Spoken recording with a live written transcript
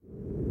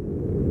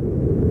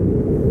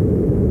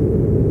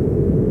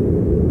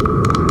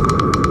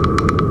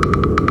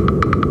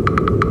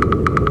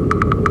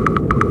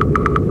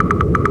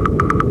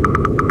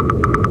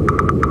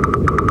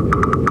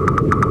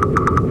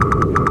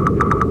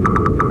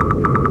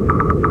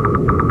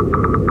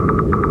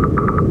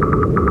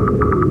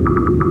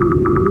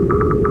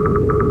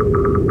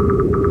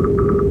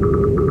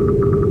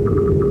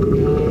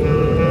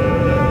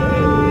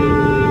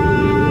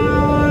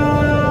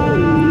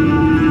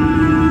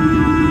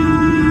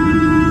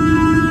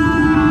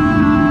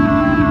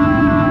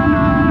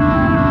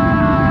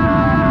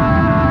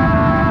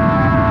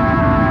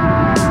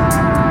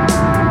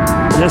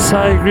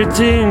Versailles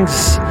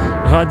Greetings,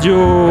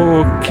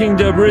 Radio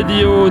Kingdom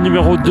Radio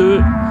numéro 2,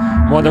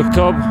 mois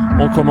d'octobre.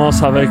 On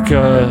commence avec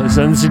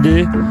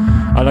Zenzile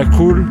à la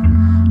cool,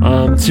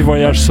 un petit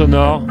voyage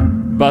sonore,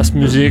 basse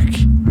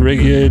musique,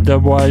 reggae,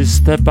 dubwise,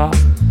 steppa.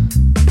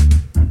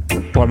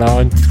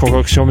 Voilà, une petite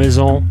concoction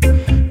maison.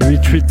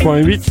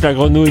 88.8, la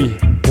grenouille.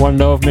 One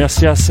Love,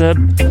 merci à Seb,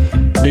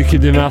 l'équipe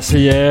des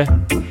Marseillais,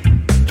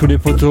 tous les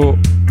potos.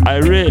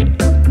 Allez!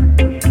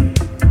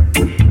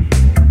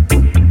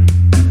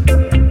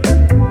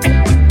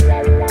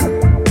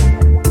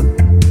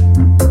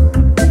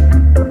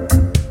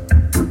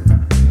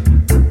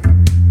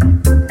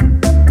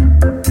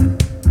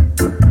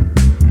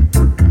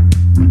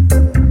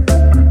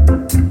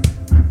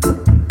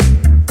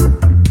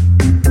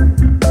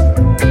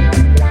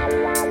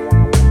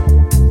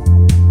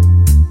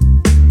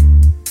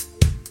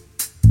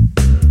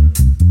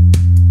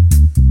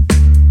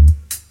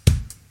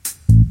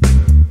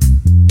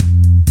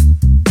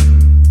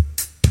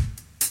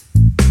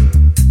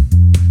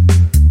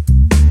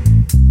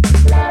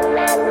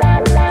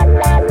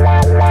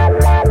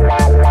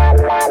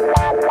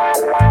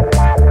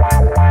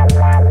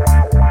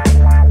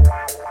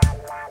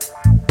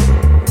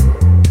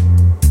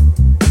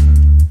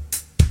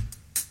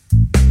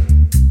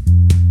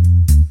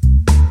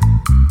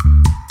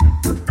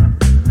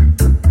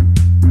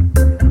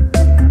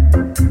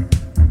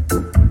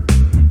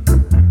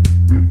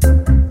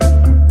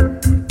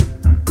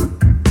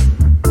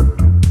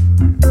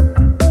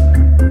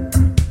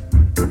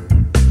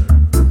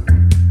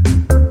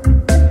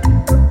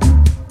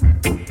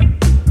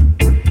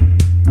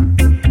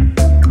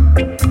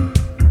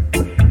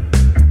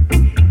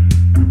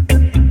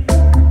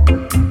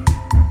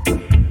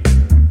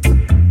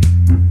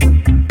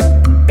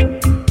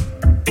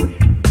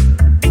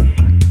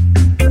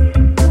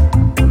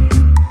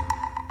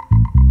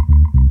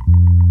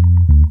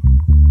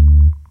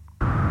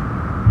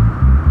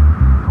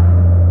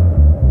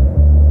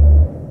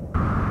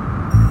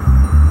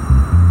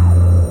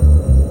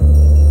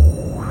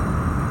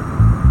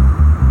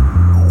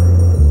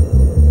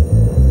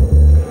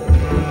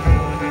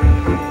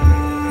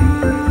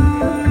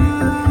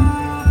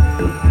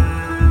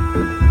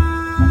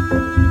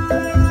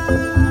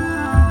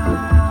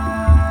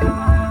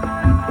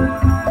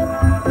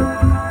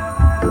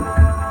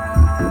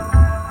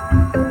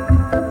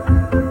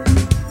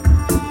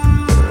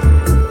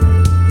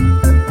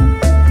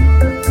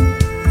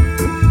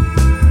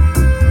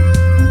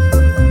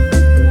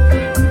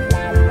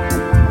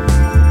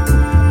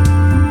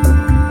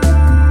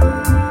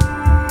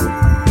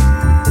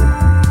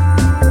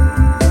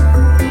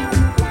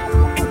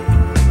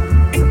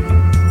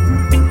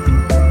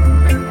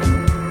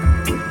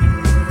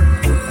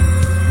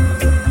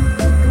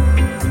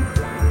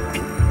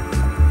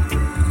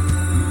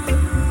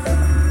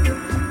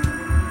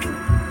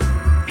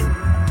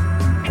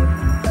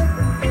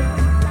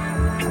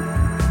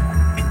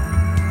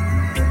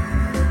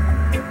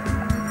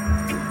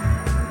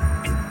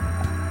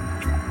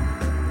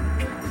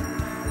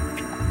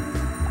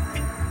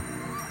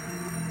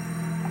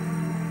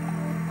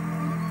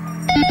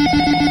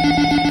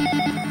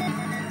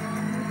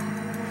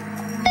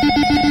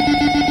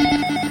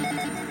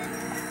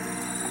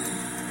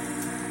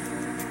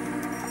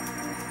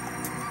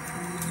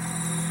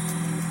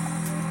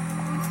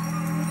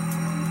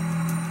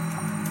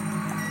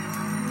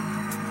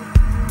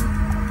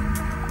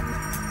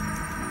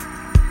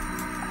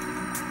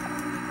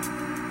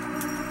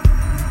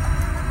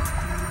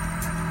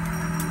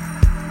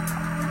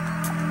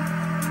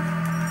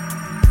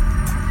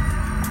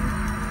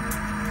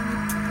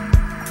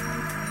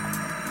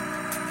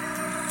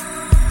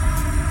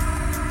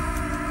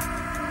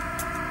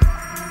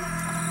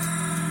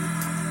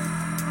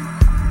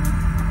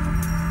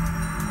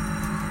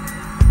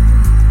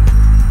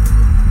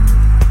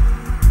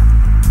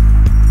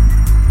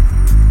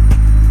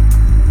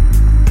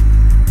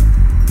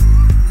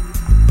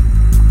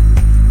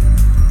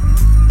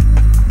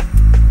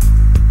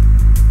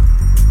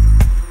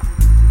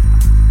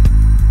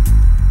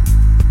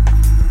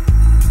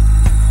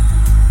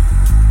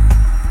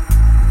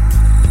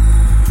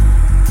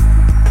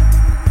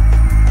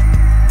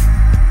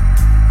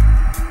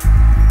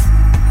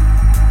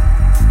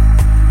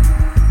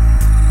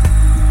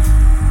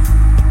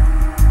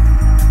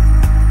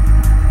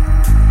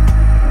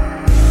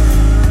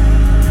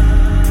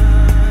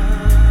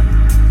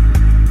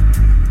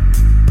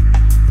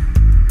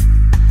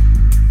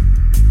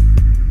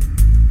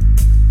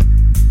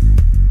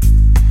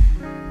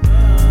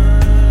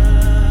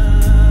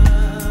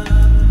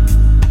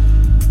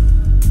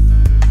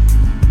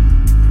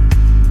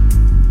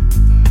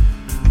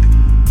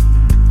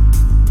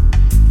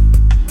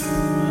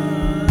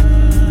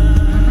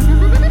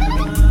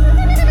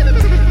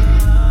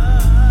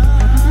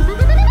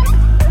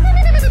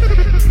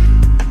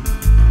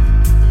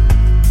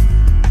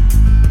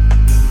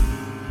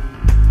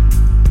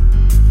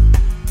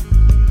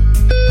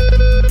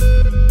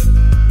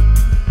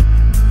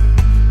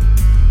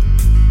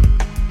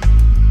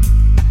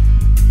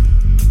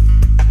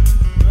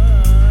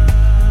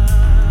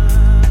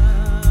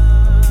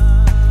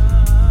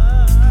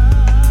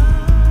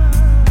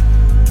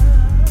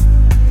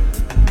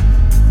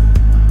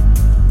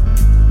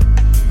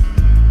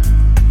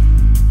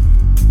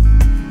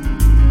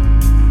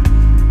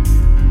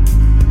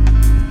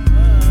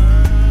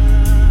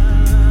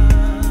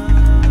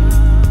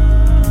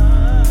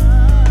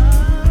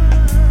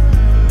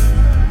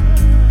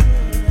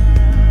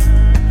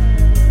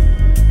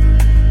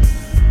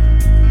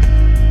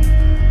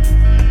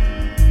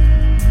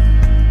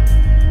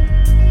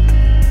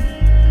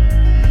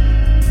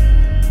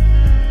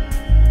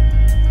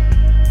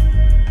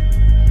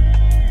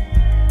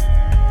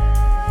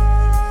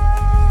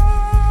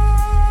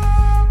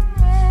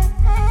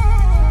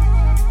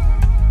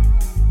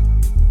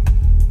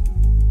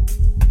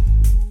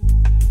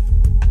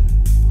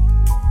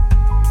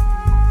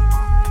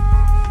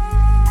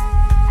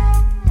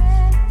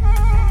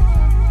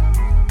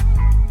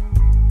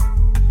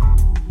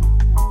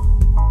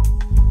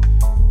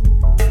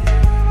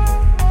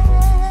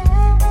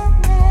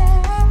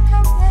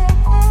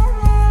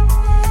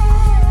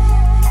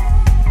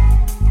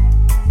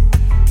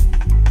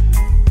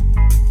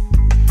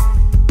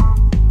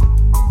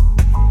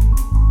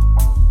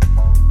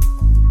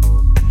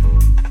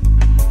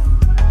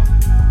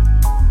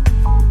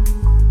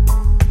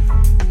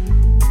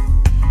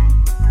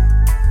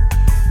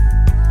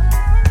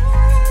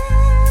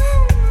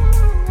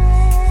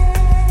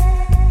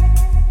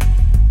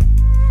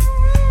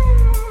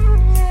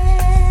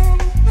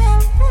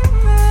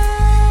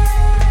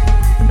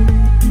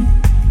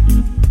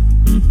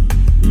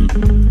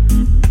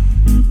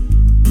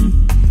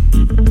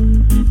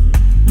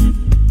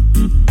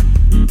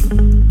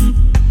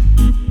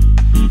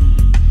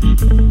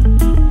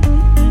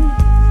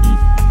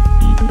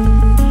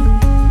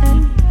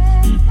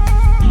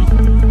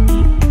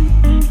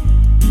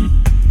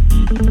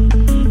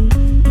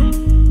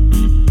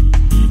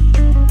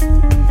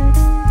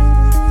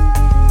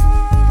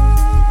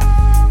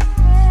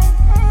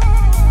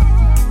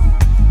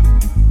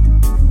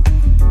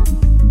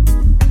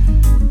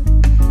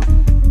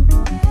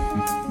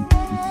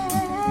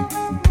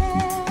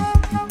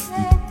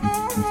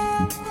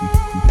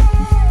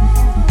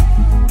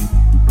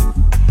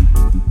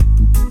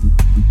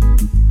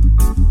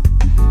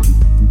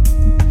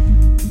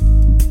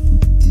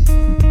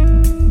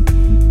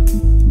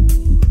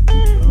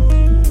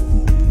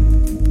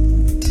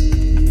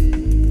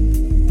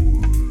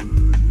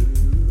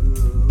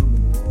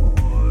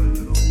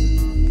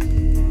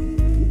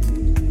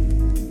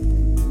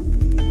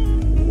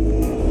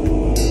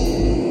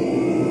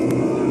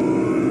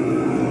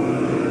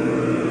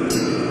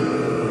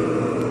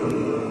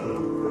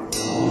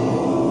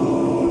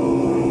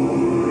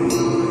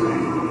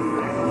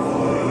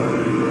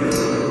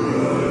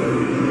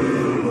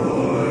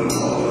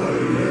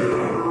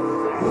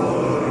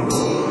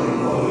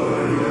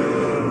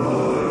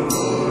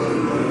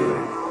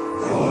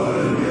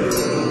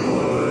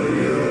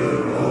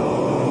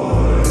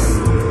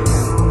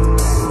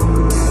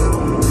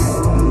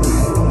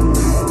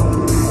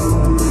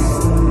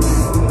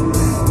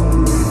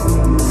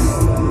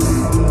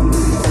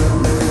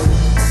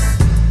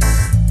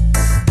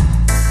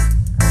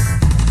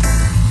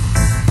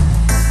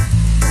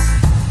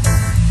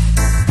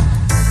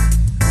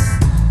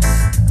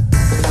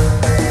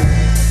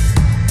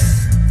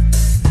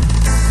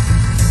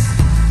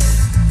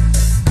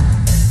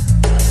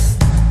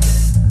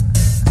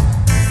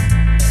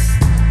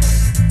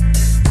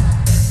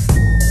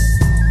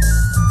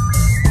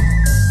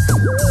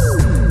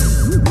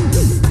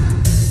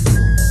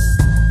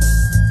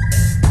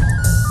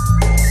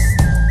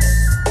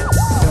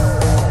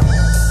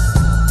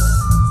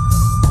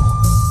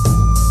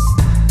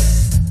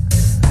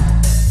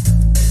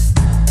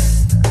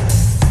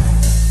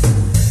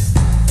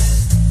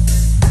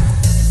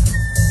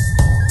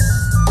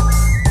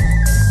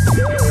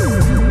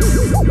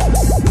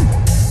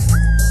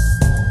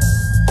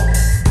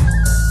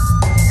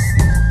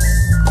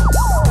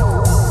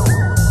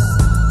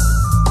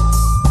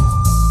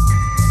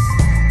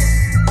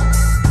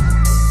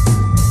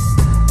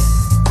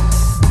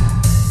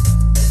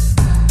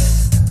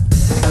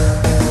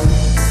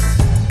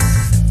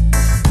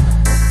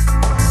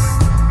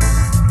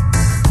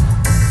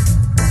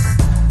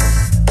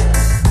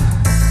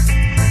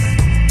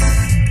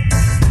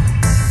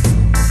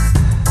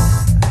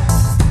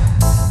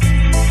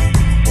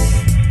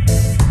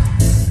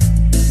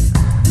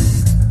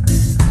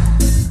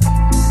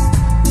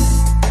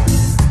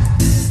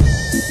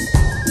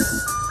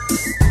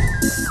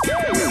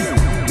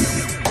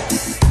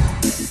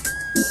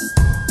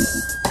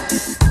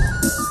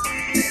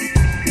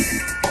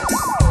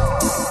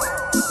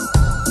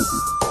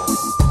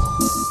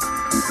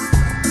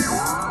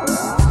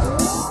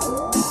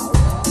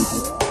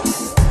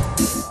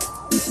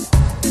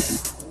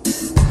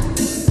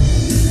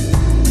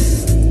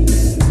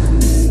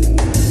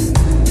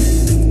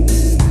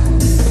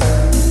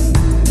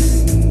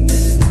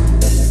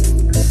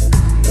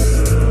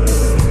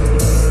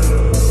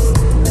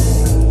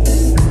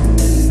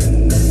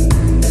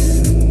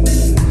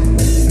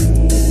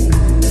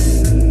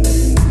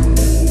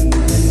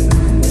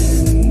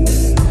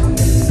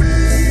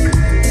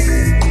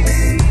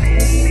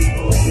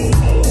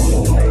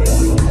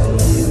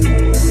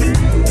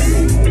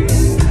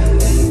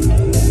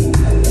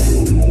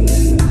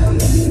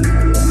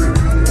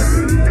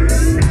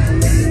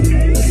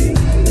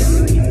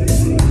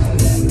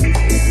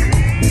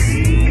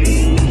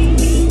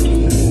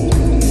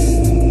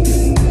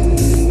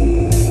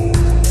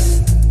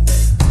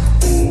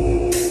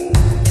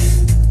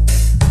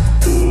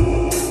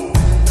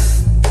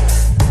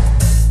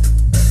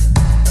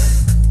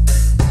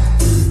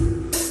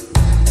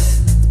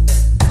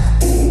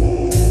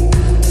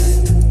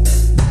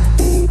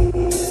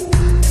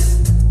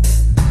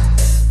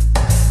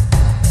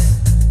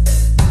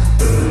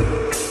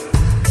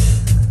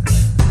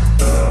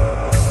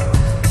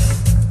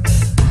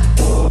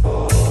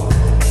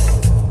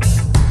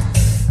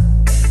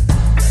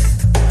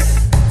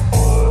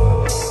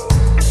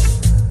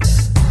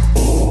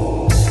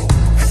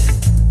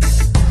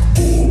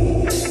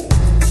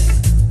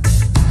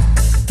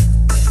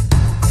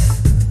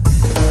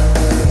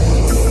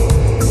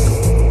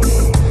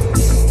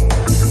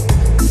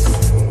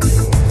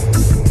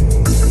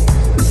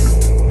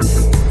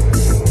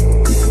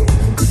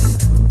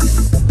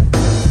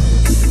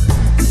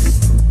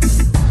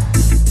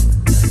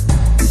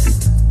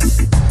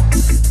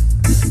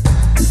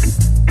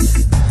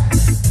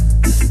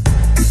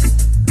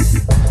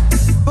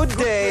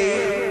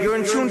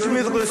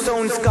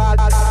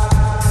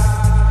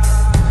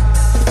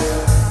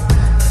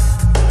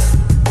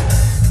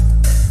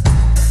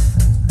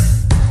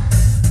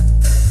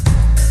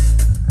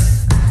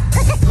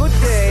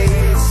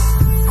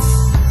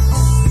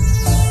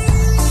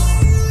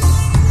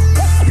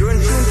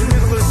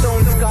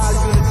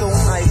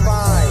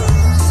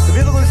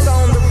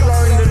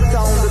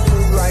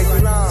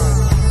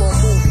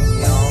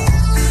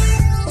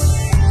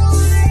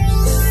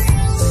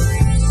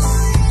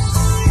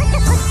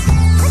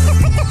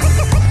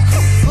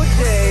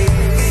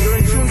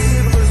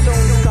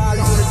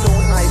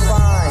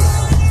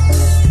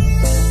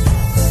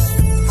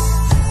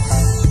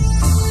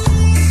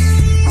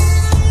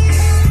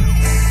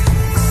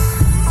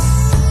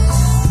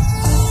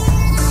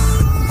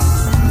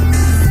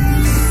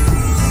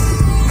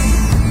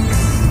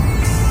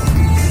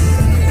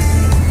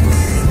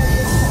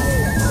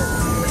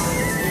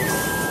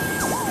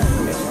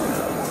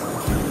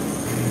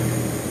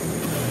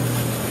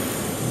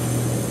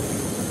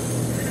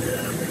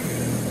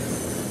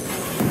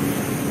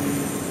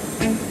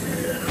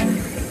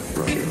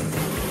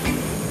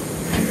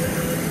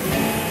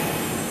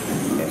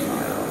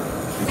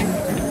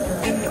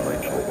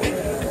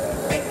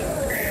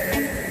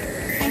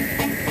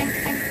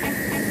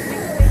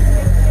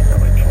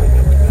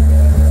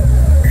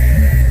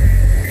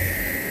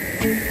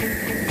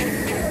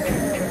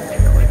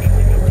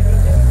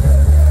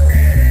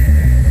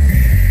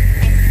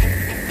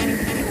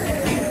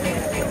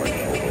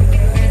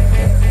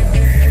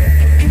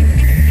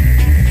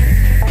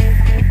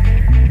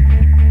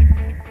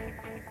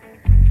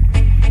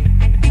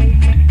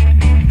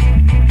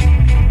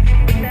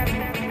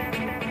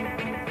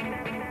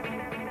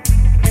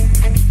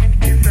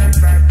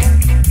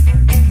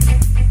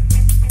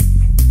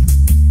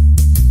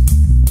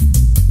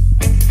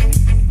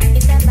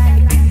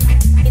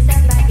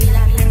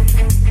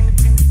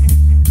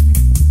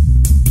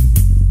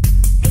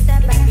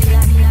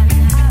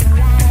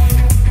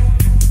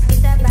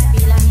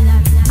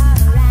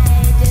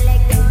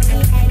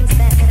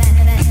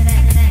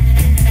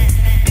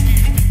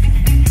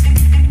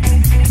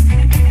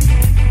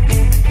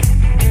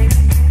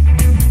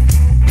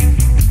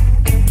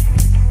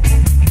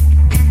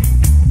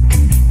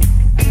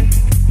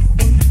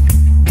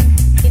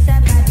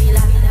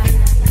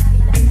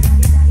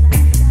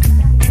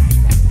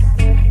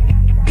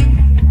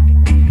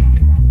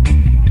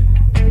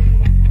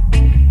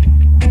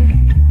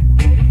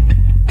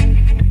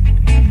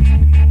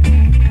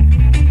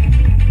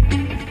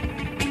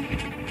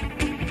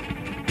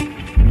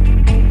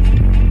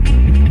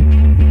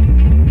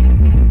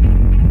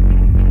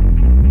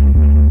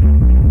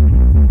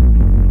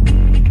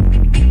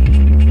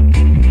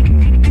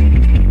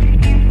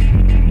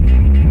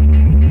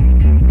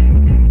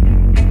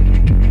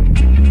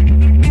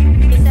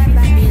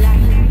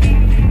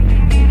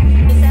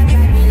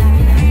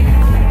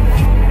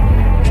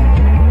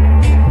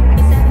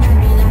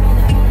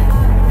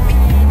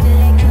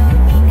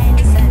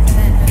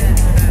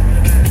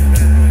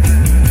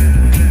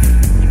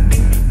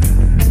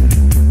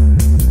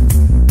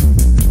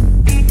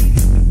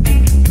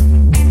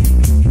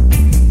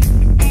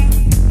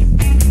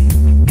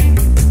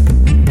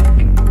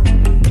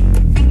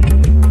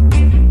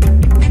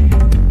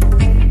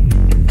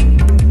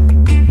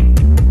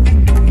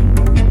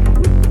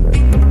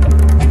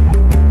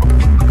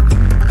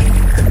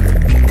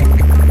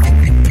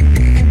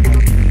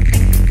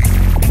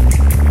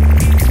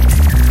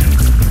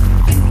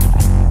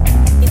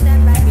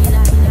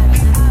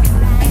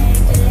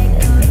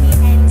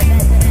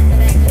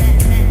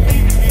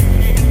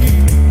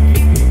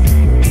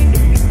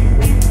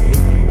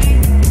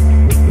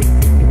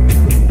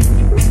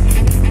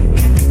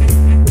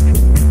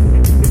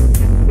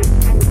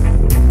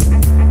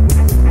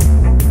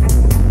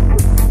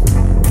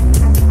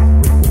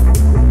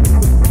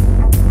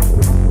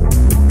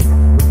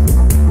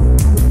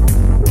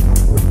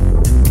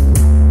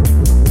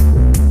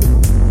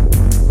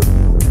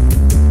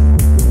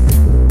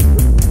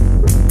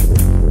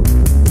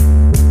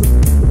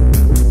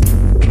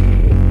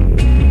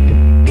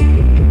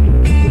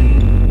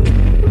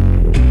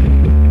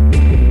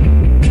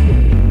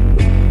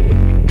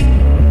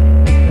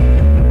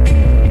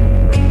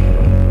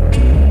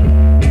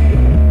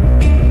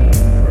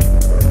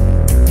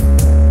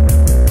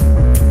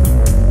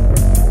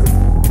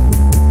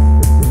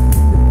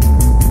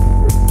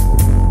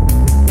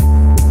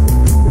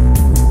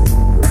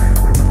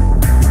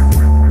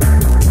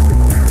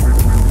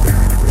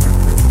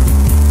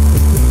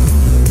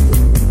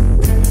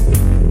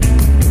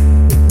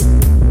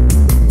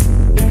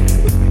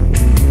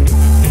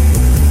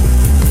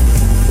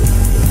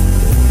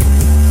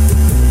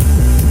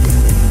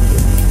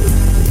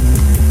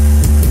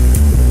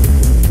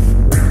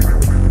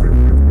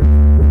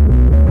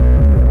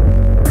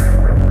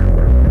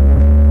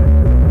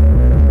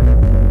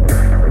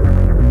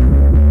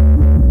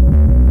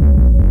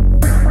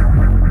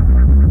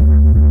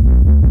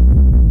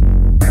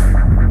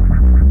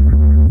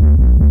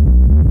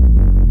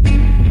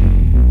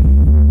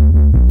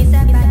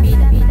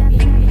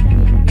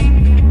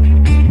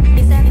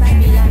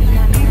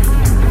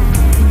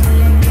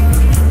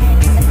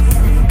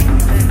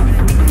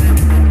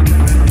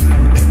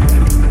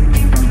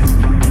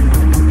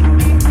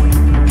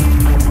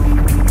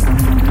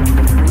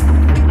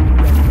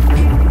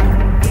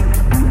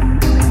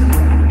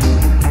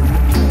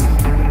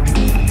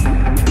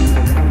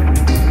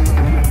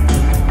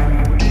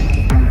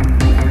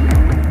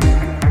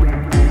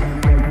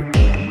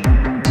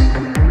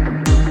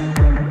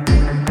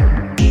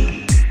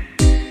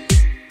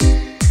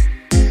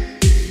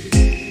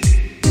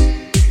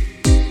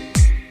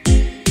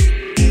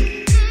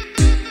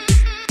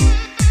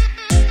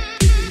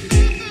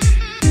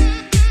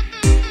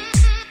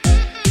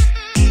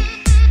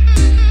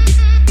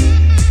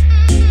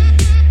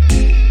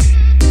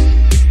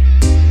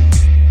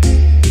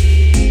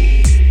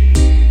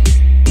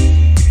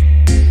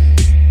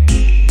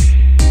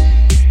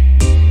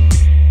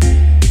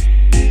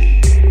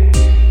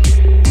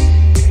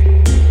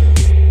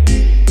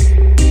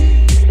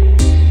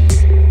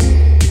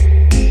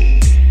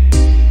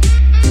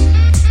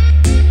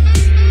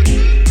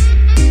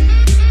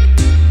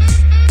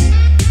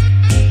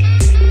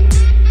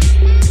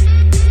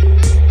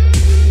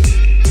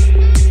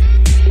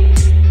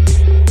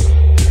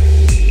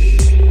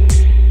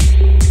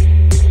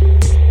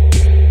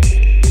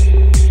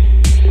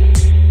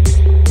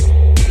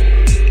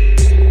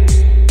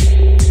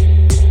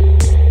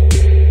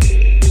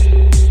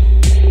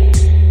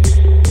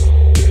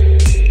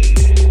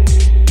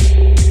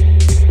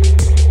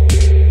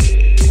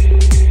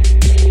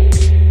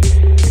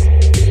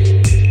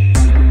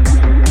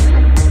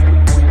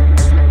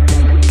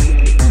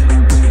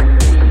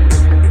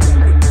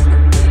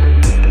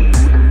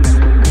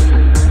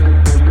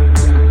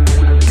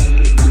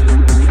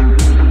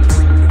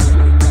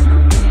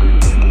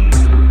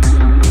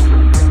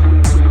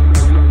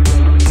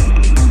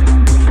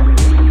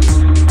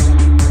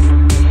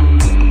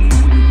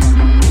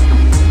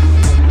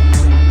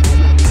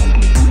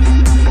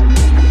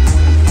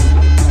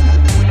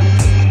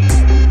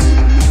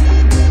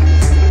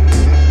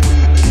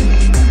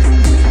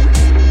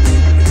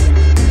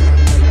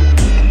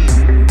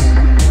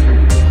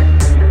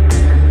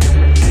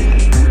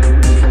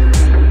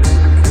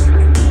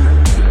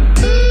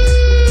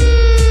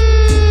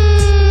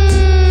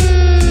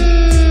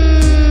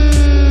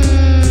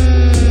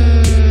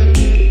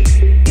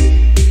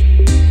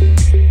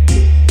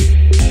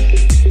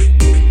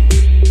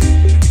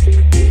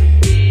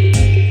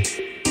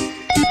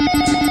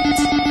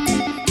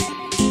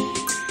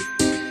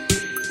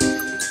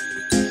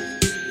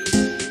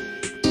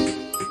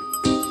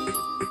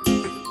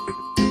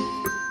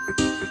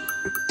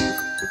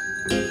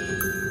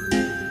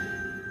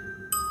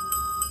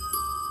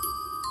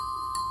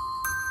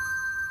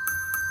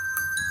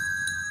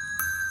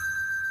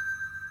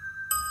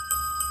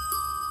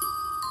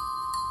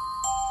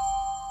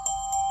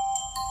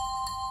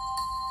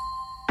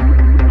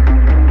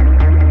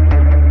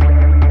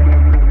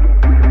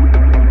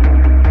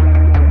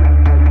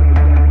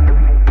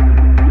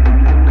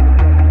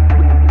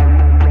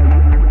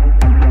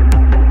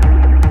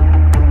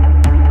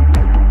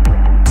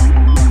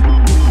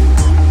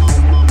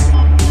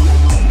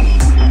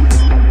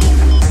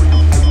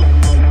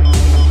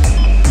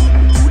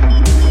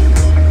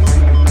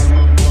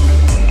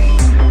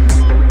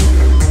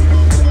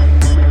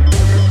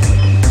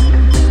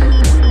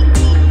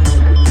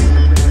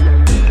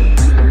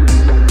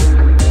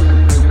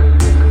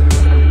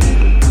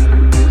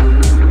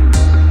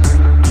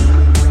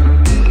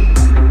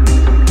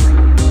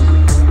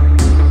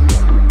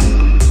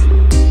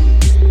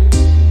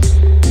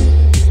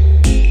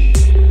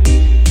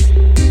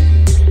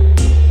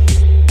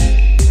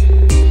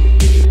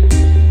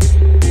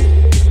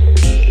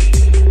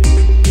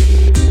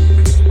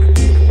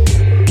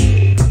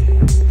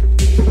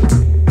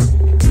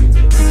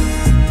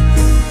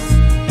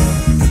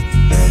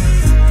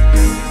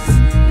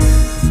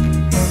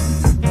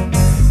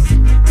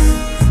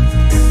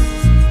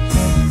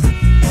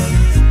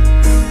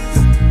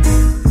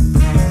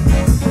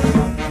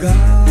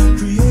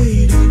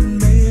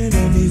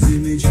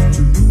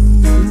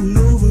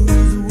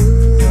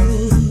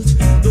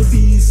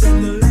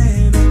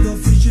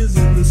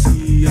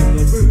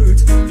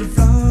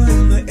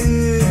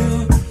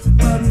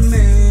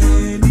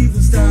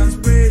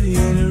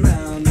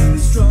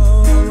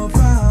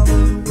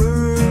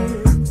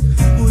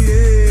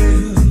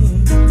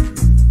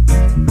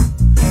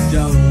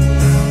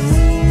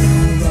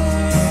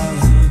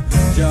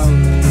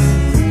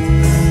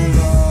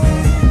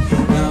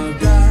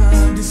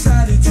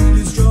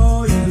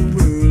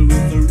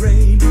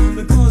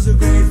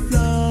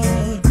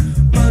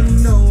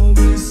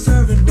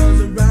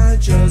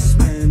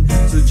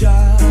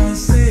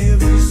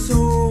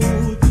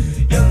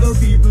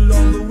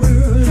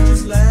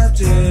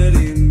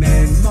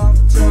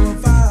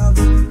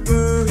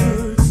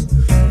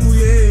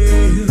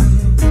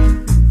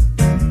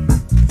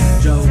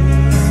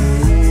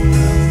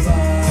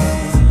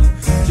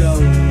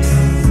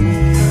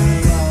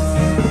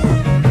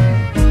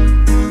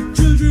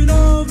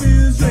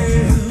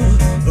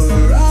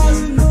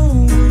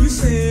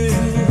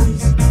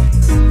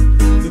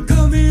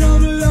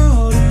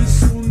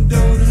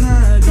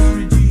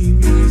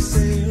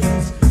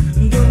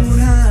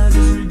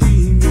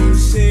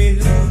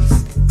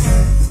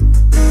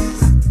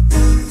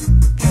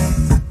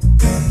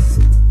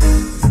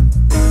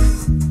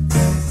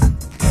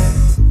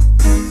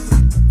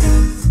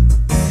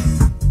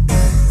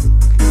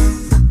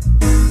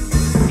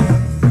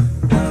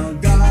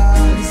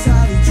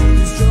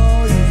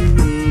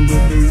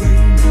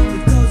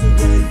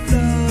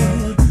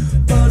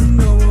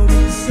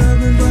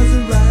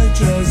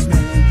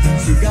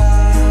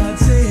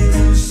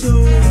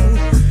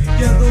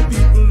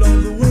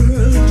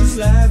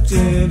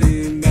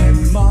 telling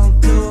and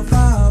mark the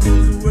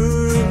Father's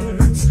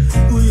words.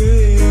 Oh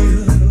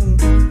yeah,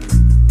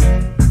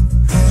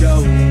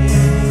 Jehovah,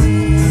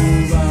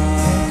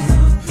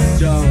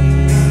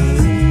 Jehovah.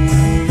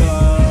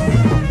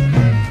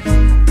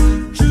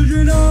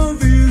 Children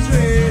of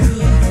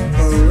Israel,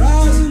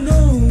 arise and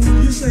know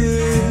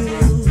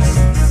yourselves.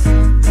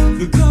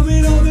 The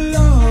coming of the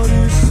Lord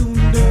is soon.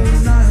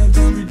 Don't lie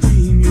to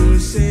redeem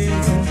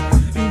yourself.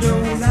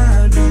 Don't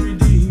lie to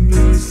redeem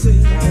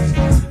yourself.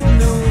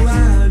 Don't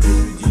lie to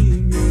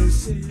redeem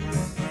yourself.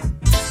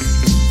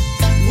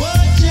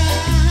 Woja,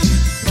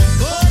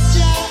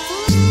 Woja,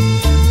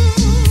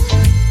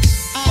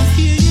 I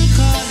hear you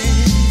calling.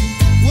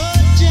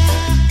 Woja,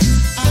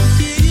 I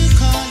hear you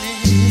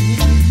calling.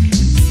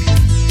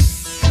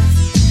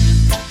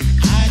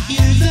 I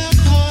hear the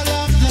call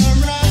of the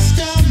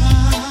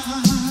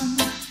Rastaman,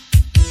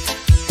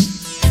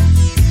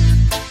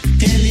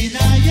 telling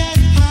I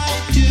and I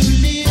to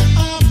live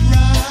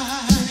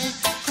upright.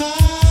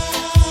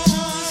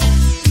 'Cause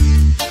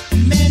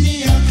many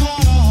are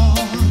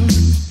called,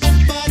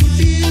 but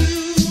few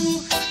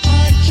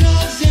are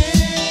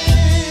chosen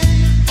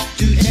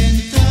to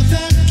enter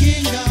the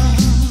kingdom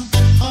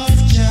of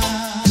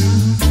Jah.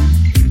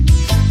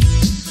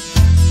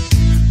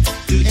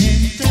 To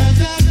enter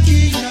the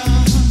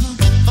kingdom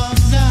of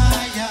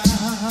Zion.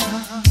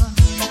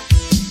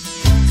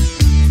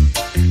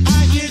 I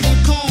hear the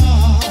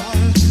call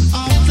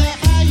of the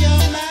higher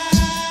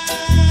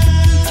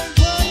man.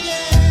 Oh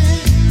yeah,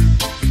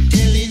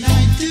 telling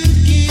I to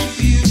give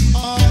you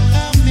all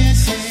a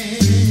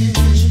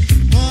message.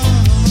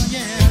 Oh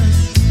yeah,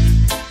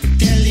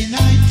 telling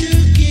I to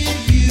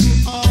give you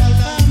all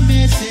a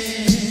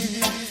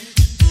message.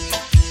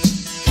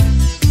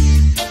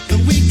 The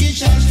wicked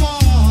shall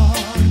fall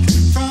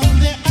from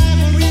the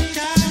ivory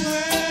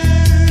tower.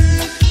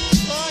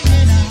 Oh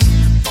yeah, now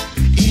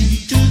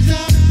into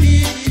the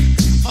pit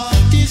of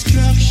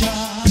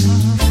destruction.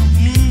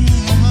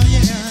 Oh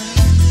yeah,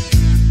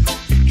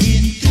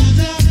 into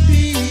the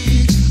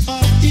pit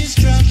of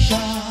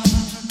destruction.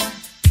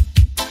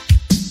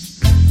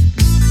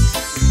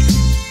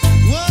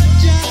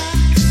 Woja,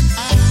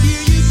 I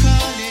hear you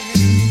calling.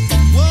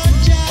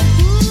 Woja,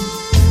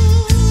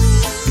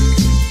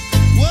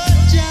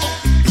 Woja,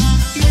 I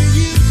hear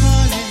you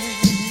calling.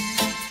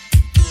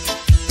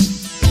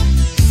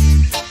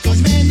 'Cause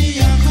many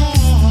are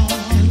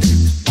called,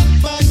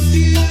 but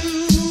few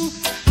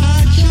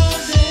are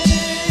chosen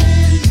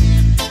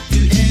to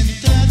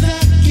enter the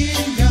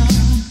kingdom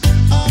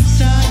of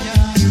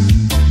Zion.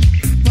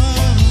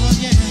 Oh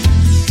yes,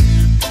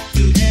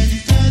 to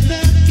enter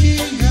the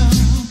kingdom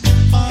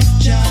of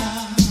Jah.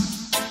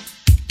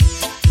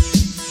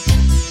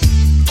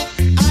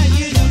 I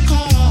hear the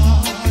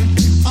call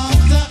of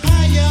the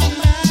Iron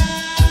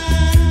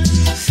Man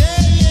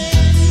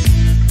saying,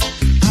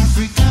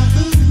 Africa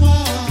who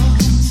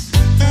wants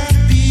her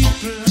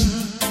people.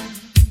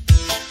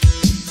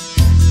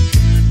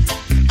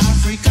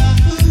 Africa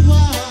who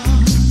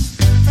wants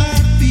her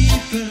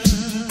people.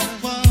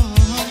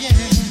 Oh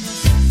yes.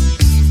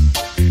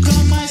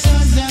 Come my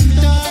sons and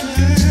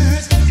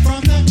daughters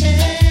from the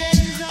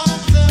ends of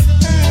the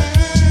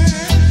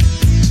earth.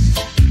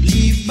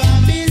 Leave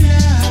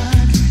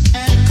Babylon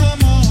and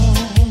come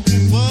home.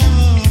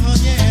 Oh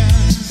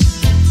yes.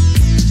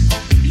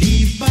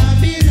 Leave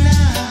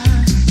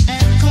Babylon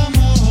and come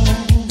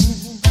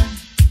home.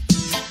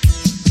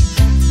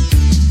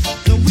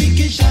 The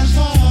wicked shall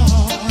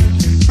fall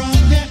from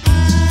the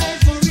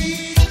ivory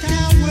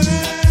tower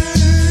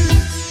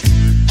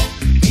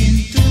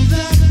into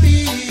the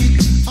pit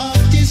of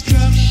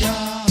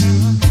destruction.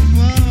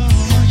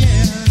 Oh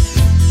yes,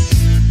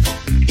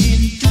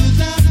 into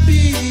the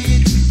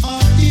pit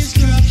of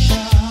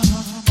destruction.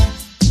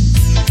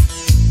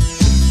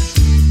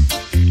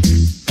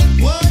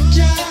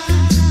 Woja,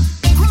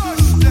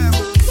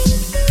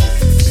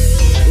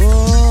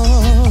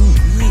 Oh,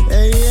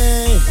 hey,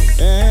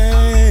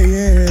 hey,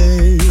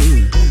 hey.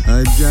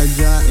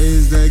 Jaja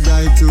is the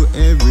guide to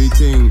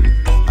everything.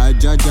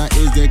 Jaja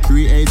is the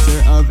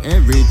creator of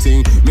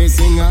everything. Me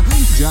singer,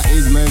 Jah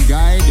is my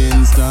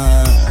guiding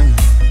star.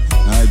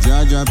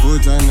 Jaja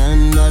put an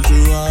end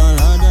to all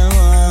other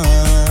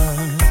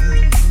world.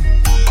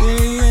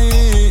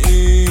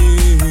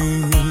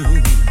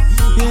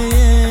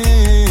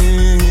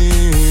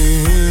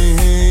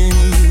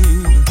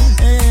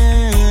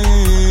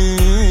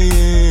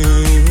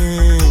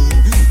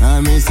 Yeah,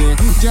 I me say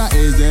Jah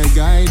is the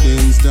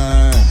guiding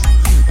star,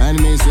 and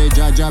me say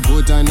Jaja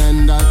put an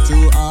end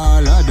to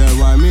all other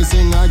war. Me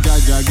sing a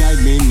Jaja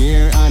guide me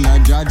near, and a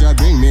Jaja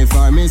bring me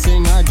far. Me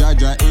sing a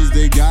Jaja is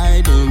the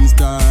guiding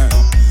star.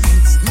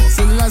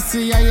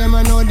 Selassie, I am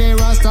a know the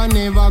Rasta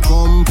never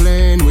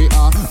complain. We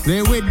are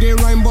play with the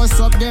rhyme, bust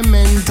up the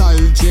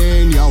mental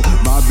chain, yo.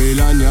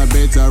 Babylon, you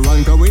better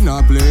run, 'cause we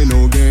not play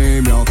no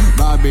game, yo.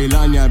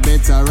 Babylon, you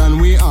better run,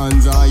 we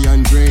on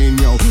Zion train,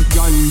 yo.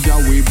 Ganja,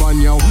 we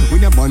burn, yo. We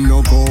not burn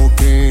no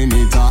cocaine.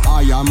 It's a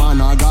I am on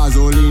a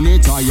gasoline,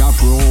 it I a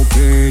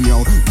propane,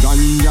 yo.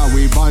 Ganja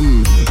we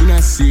ban, in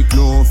a seek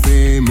no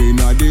fame. In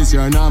a this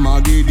year, na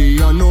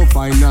Gideon, no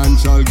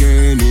financial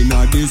gain. In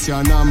a this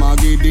year, na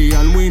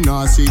Gideon, we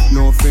not seek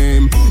no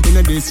fame. In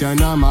a this year,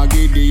 na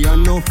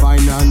Gideon, no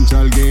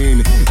financial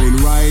gain. In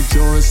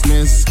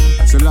righteousness,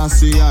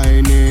 Selassie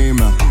I name.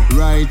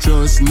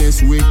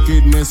 Righteousness,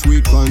 wickedness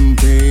we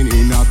contain.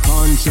 In a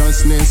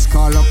consciousness,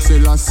 call up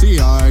Selassie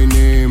I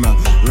name.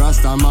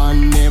 Rasta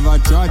man never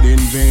trod in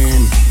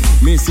vain.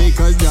 Me say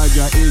cause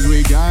Jaja is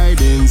we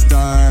guiding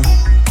star.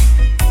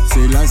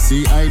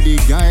 Selassie I the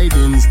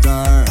guiding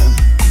star.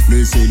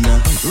 Me say na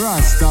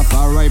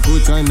Rastafari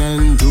put an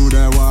end to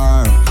the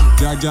war.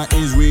 Jaja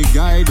is we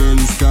guiding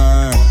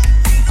star.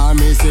 I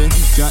may say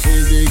Jah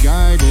is the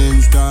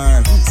guiding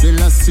star.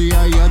 Selassie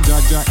I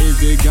Jaja is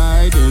the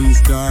guiding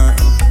star.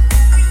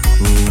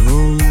 Oh,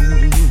 oh,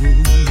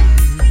 oh.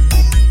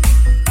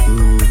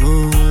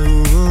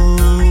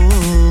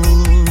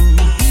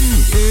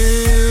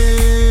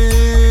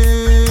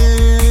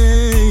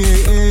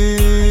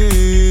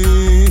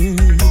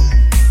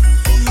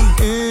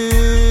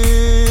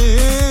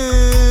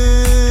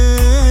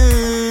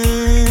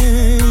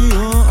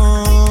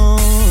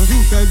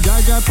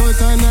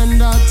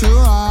 To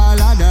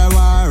all of the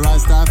war,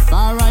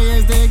 Rastafari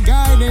is the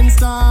guiding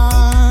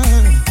star.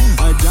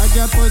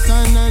 Jaja put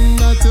an end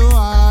to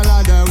all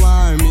of the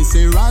war. Me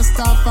say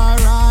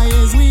Rastafari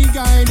is we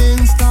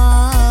guiding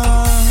star.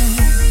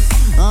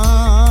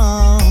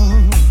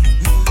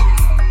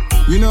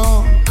 You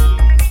know,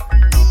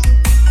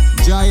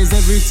 Jah is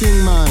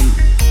everything, man.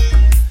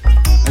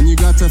 And you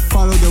got to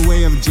follow the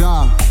way of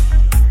Jah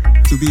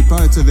to be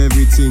part of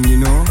everything, you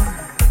know.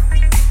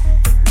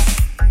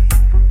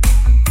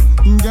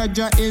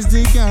 Jaja is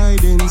the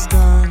guiding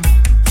star.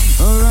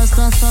 Oh,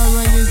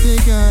 Rastafari is the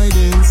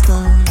guiding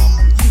star.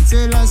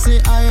 Selassie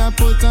I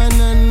put an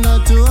end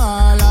to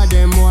all of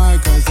them war.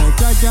 Cause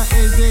Jaja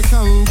is the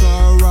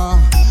conqueror.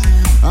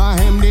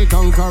 I am the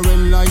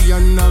conquering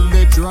lion of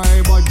the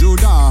tribe of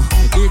Judah.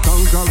 The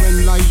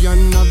conquering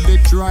lion of the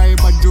tribe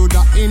of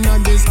Judah. In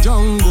this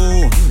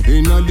jungle,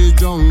 in this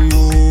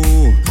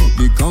jungle.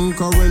 The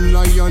conquering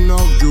lion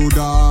of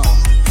Judah.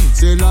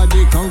 Selah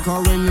the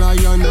conquering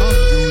lion of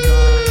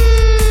Judah.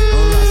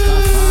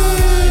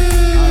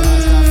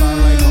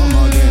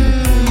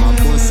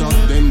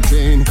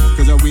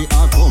 Cause we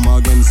are come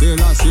again.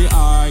 Selassie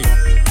I,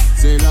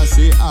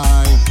 Selassie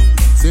I,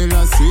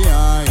 Selassie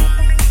I,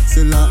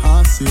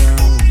 Selassie I.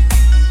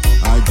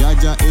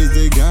 Jaja is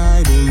the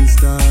guiding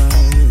star.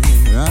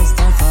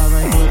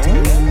 Rastafari put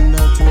an end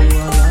to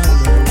all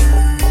of them.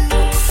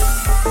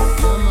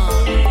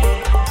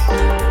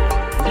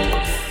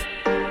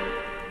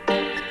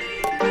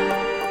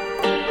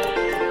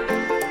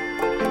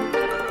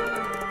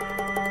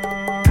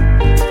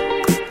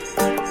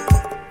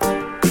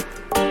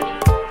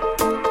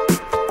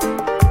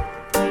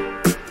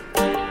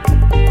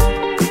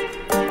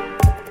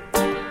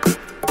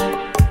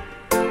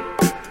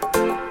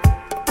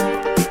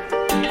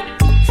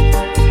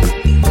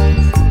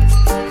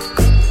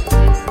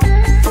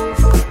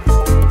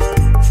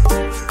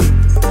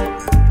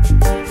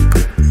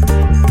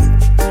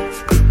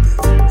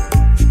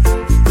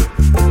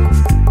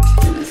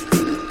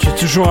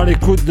 Toujours à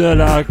l'écoute de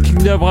la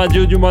Kingdom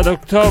Radio du mois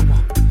d'octobre.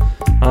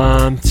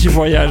 Un petit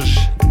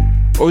voyage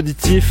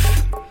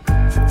auditif.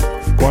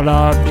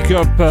 Voilà, big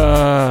up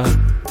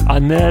à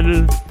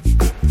Nel,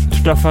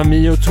 toute la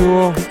famille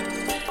autour.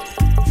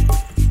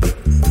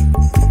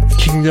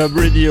 Kingdom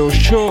Radio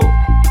Show.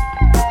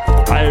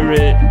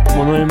 Aire,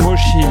 mon nom est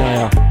Moshi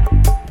derrière.